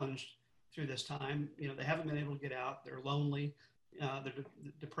challenged through this time. You know, they haven't been able to get out. They're lonely. They're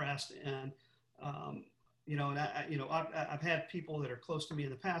depressed, and you know, and I've had people that are close to me in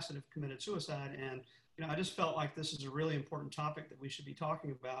the past that have committed suicide, and you know, I just felt like this is a really important topic that we should be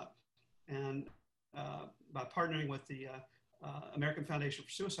talking about. And by partnering with the American Foundation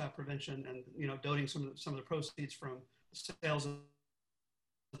for Suicide Prevention, and you know, donating some of the proceeds from sales of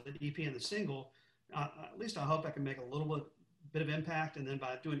the EP and the single, at least I hope I can make a little bit of impact. And then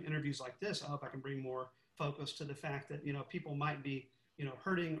by doing interviews like this, I hope I can bring more focus to the fact that, you know, people might be, you know,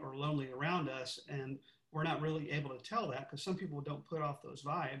 hurting or lonely around us, and we're not really able to tell that, because some people don't put off those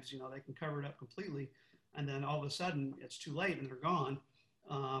vibes. You know, they can cover it up completely, and then all of a sudden it's too late and they're gone.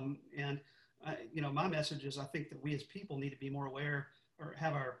 You know, my message is, I think that we as people need to be more aware, or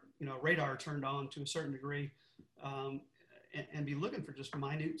have our, you know, radar turned on to a certain degree, and be looking for just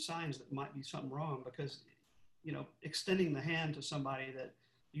minute signs that might be something wrong, because, you know, extending the hand to somebody that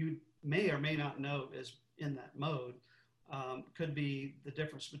you may or may not know is in that mode could be the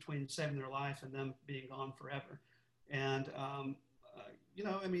difference between saving their life and them being gone forever. And you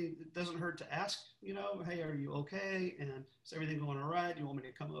know, I mean, it doesn't hurt to ask, you know, hey, are you okay? And is everything going all right? Do you want me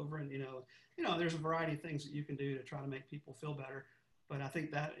to come over? And, you know, there's a variety of things that you can do to try to make people feel better. But I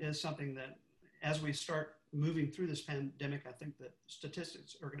think that is something that as we start moving through this pandemic, I think that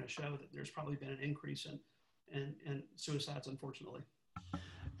statistics are going to show that there's probably been an increase in suicides, unfortunately.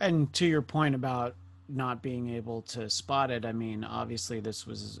 And to your point about not being able to spot it, I mean, obviously this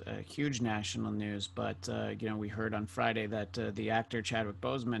was a huge national news, but you know, we heard on Friday that the actor Chadwick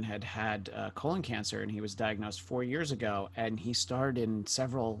Boseman had colon cancer, and he was diagnosed 4 years ago, and he starred in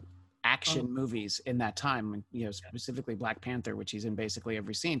several action movies in that time, you know, specifically Black Panther, which he's in basically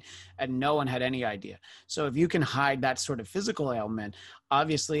every scene, and no one had any idea. So if you can hide that sort of physical ailment,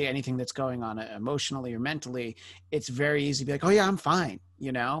 obviously anything that's going on emotionally or mentally, it's very easy to be like, oh yeah, I'm fine,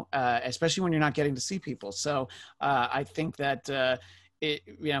 you know, especially when you're not getting to see people. So I think that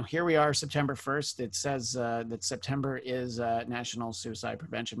you know, here we are, September 1st. It says that September is National Suicide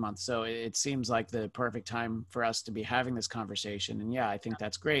Prevention Month. So it seems like the perfect time for us to be having this conversation. And yeah, I think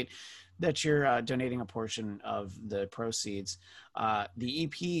that's great that you're donating a portion of the proceeds. The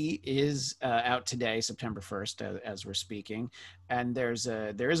EP is out today, September 1st, as we're speaking. And there is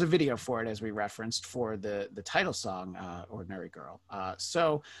a video for it, as we referenced, for the title song, Ordinary Girl.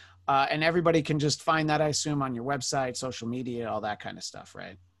 And everybody can just find that, I assume, on your website, social media, all that kind of stuff,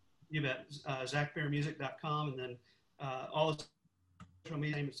 right? You bet. ZachBairMusic.com, and then all the social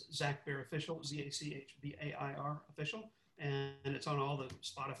media name is Zach Bair Official, ZachBair Official, and it's on all the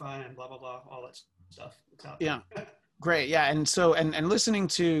Spotify and blah blah blah, all that stuff. It's out there. Yeah. Great. Yeah. And so, and listening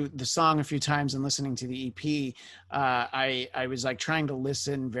to the song a few times and listening to the EP, I was like trying to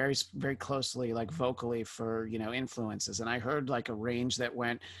listen very, very closely, like vocally, for, you know, influences. And I heard like a range that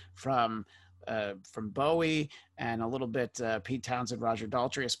went from Bowie and a little bit Pete Townsend, Roger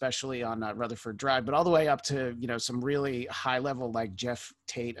Daltrey, especially on Rutherford Drive, but all the way up to, you know, some really high level, like Jeff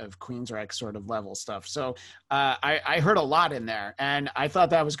Tate of Queensryche sort of level stuff. So I heard a lot in there, and I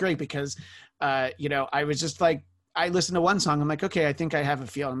thought that was great because, you know, I was just like, I listened to one song, I'm like, okay, I think I have a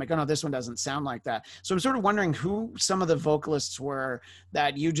feel. I'm like, oh no, this one doesn't sound like that. So I'm sort of wondering who some of the vocalists were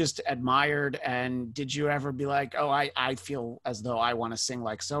that you just admired, and did you ever be like, oh, I feel as though I want to sing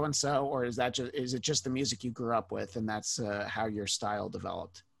like so-and-so, or is it just the music you grew up with and that's how your style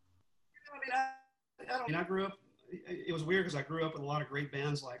developed? I mean, I grew up, it was weird because I grew up with a lot of great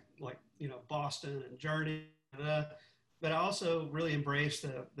bands like you know, Boston and Journey, but I also really embraced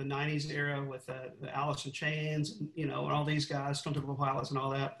the 90s era with the Alice in Chains, and, you know, and all these guys, Stone Temple Pilots and all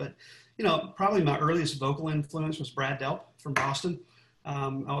that. But, you know, probably my earliest vocal influence was Brad Delp from Boston. I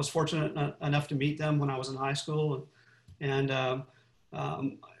was fortunate enough to meet them when I was in high school. And I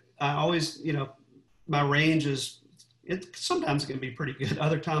always, you know, my range is, sometimes it can be pretty good.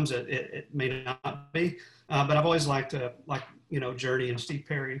 Other times it may not be. But I've always liked, you know, Journey and Steve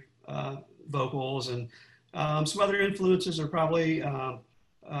Perry vocals, and some other influences are probably Don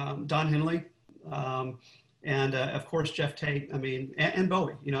Henley, and of course Jeff Tate. I mean, and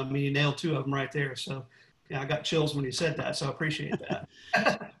Bowie. You know, I mean, you nailed two of them right there. So, yeah, I got chills when you said that. So I appreciate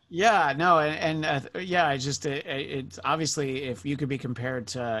that. Yeah, no, and yeah, I just it's obviously, if you could be compared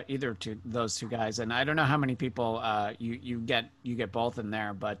to either to those two guys, and I don't know how many people you get both in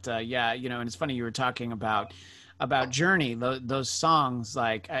there, but yeah, you know, and it's funny you were talking about Journey, those songs,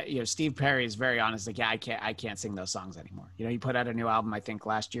 like, you know, Steve Perry is very honest, like, yeah, I can't sing those songs anymore. You know, he put out a new album, I think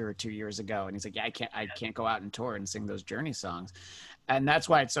last year or 2 years ago, and he's like, yeah, I can't go out and tour and sing those Journey songs. And that's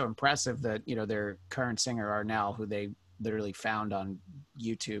why it's so impressive that, you know, their current singer Arnell, who they literally found on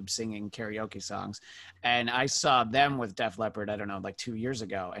YouTube singing karaoke songs. And I saw them with Def Leppard, I don't know, like 2 years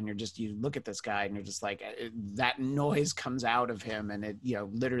ago. And you look at this guy and you're just like, that noise comes out of him, and it, you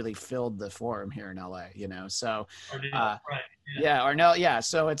know, literally filled the Forum here in LA, you know? So, Arnell, right. Yeah, Arnell. Yeah.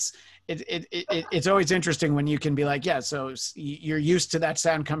 So it's always interesting when you can be like, yeah, so you're used to that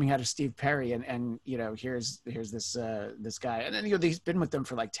sound coming out of Steve Perry, and you know, here's this guy, and then, you know, he's been with them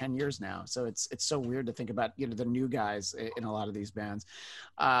for like 10 years now. So it's so weird to think about, you know, the new guys in a lot of these bands.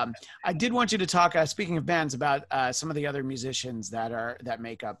 I did want you to talk, speaking of bands, about some of the other musicians that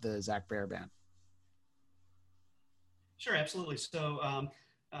make up the Zach Baird Band. Sure, absolutely. So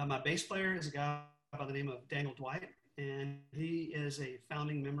my bass player is a guy by the name of Daniel Dwight, and he is a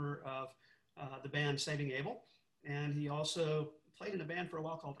founding member of the band Saving Abel. And he also played in a band for a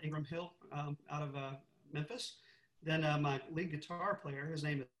while called Ingram Hill out of Memphis. Then my lead guitar player, his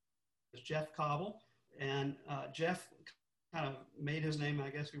name is Jeff Cobble. And Jeff kind of made his name, I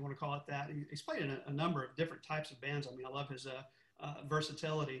guess if you want to call it that. He's played in a number of different types of bands. I mean, I love his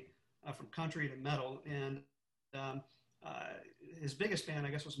versatility from country to metal. And his biggest band,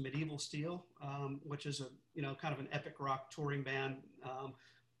 I guess, was Medieval Steel, which is kind of an epic rock touring band,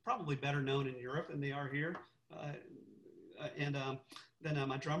 probably better known in Europe than they are here. Then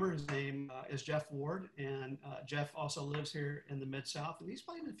my drummer, his name is Jeff Ward, and Jeff also lives here in the Mid-South, and he's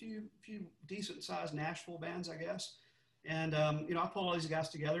played in a few decent-sized Nashville bands, I guess. And I pulled all these guys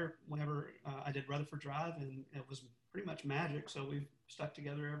together whenever I did Rutherford Drive, and it was pretty much magic. So we've stuck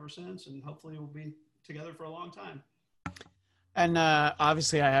together ever since, and hopefully we'll be together for a long time. And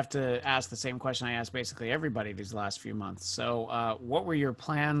obviously, I have to ask the same question I asked basically everybody these last few months. So what were your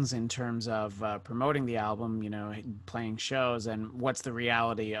plans in terms of promoting the album, playing shows, and what's the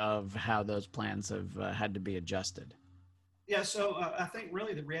reality of how those plans have had to be adjusted? Yeah, so I think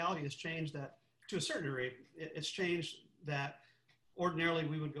really the reality has changed that to a certain degree. It's changed that ordinarily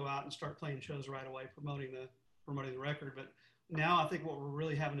we would go out and start playing shows right away, promoting the record. But now I think what we're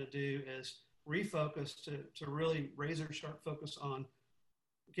really having to do is refocus to really razor sharp focus on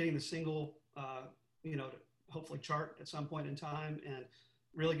getting the single, to hopefully chart at some point in time, and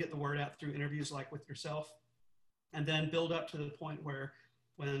really get the word out through interviews like with yourself, and then build up to the point where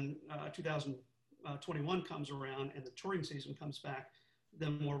when 2021 comes around and the touring season comes back,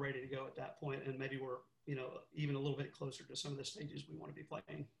 then we're ready to go at that point, and maybe we're even a little bit closer to some of the stages we want to be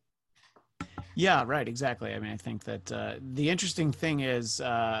playing. Yeah, right. Exactly. I mean, I think that the interesting thing is,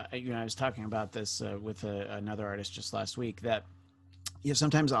 I was talking about this with another artist just last week, that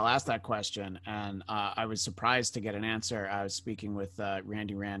sometimes I'll ask that question, and I was surprised to get an answer. I was speaking with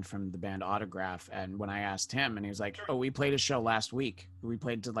Randy Rand from the band Autograph, and when I asked him, and he was like, "Oh, we played a show last week. We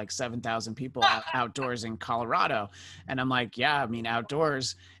played to like 7,000 people outdoors in Colorado." And I'm like, "Yeah, I mean,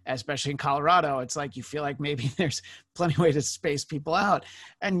 outdoors, especially in Colorado, it's like you feel like maybe there's plenty of way to space people out."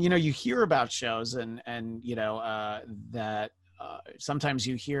 And you hear about shows, and that sometimes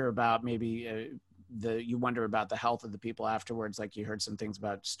you hear about maybe. You wonder about the health of the people afterwards. Like you heard some things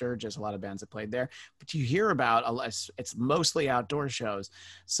about Sturgis, a lot of bands that played there, but you hear about it's mostly outdoor shows.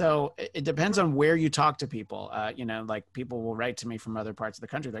 So it depends on where you talk to people. Like people will write to me from other parts of the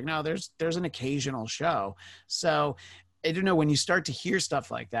country. Like, no, there's an occasional show. So I don't know, when you start to hear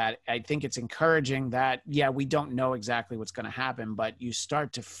stuff like that, I think it's encouraging that, we don't know exactly what's going to happen, but you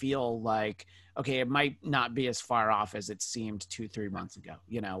start to feel like, okay, it might not be as far off as it seemed 2-3 months ago,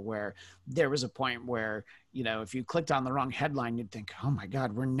 where there was a point where, if you clicked on the wrong headline, you'd think, oh my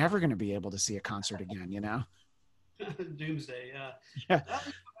God, we're never going to be able to see a concert again, Doomsday. Yeah.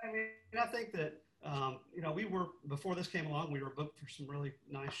 I think that, we were, before this came along, we were booked for some really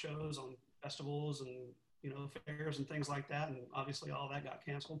nice shows on festivals and, fairs and things like that. And obviously all that got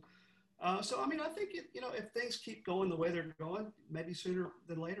canceled. So, I think, if things keep going the way they're going, maybe sooner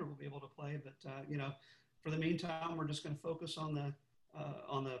than later we'll be able to play. But, for the meantime, we're just going to focus on the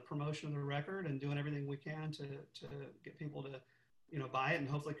promotion of the record and doing everything we can to get people to, buy it and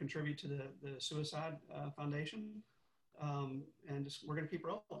hopefully contribute to the Suicide Foundation. And we're going to keep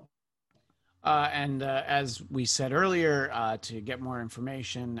rolling. And as we said earlier, to get more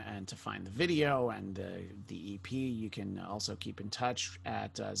information and to find the video and the EP, you can also keep in touch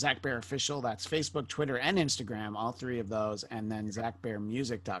at Zach Bair Official. That's Facebook, Twitter, and Instagram, all three of those. And then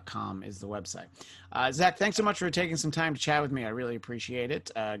ZachBairMusic.com is the website. Zach, thanks so much for taking some time to chat with me. I really appreciate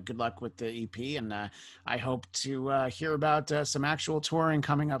it. Good luck with the EP, and I hope to hear about some actual touring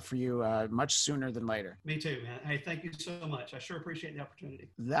coming up for you much sooner than later. Me too, man. Hey, thank you so much. I sure appreciate the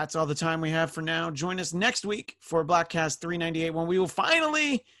opportunity. That's all the time we have for now. Join us next week for Bladtcast 398, when we will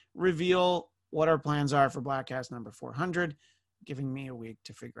finally reveal what our plans are for Bladtcast number 400, giving me a week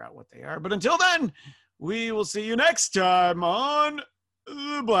to figure out what they are. But until then, we will see you next time on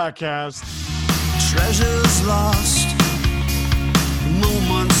the Bladtcast. Treasures lost,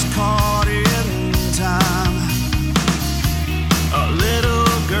 moments caught in time.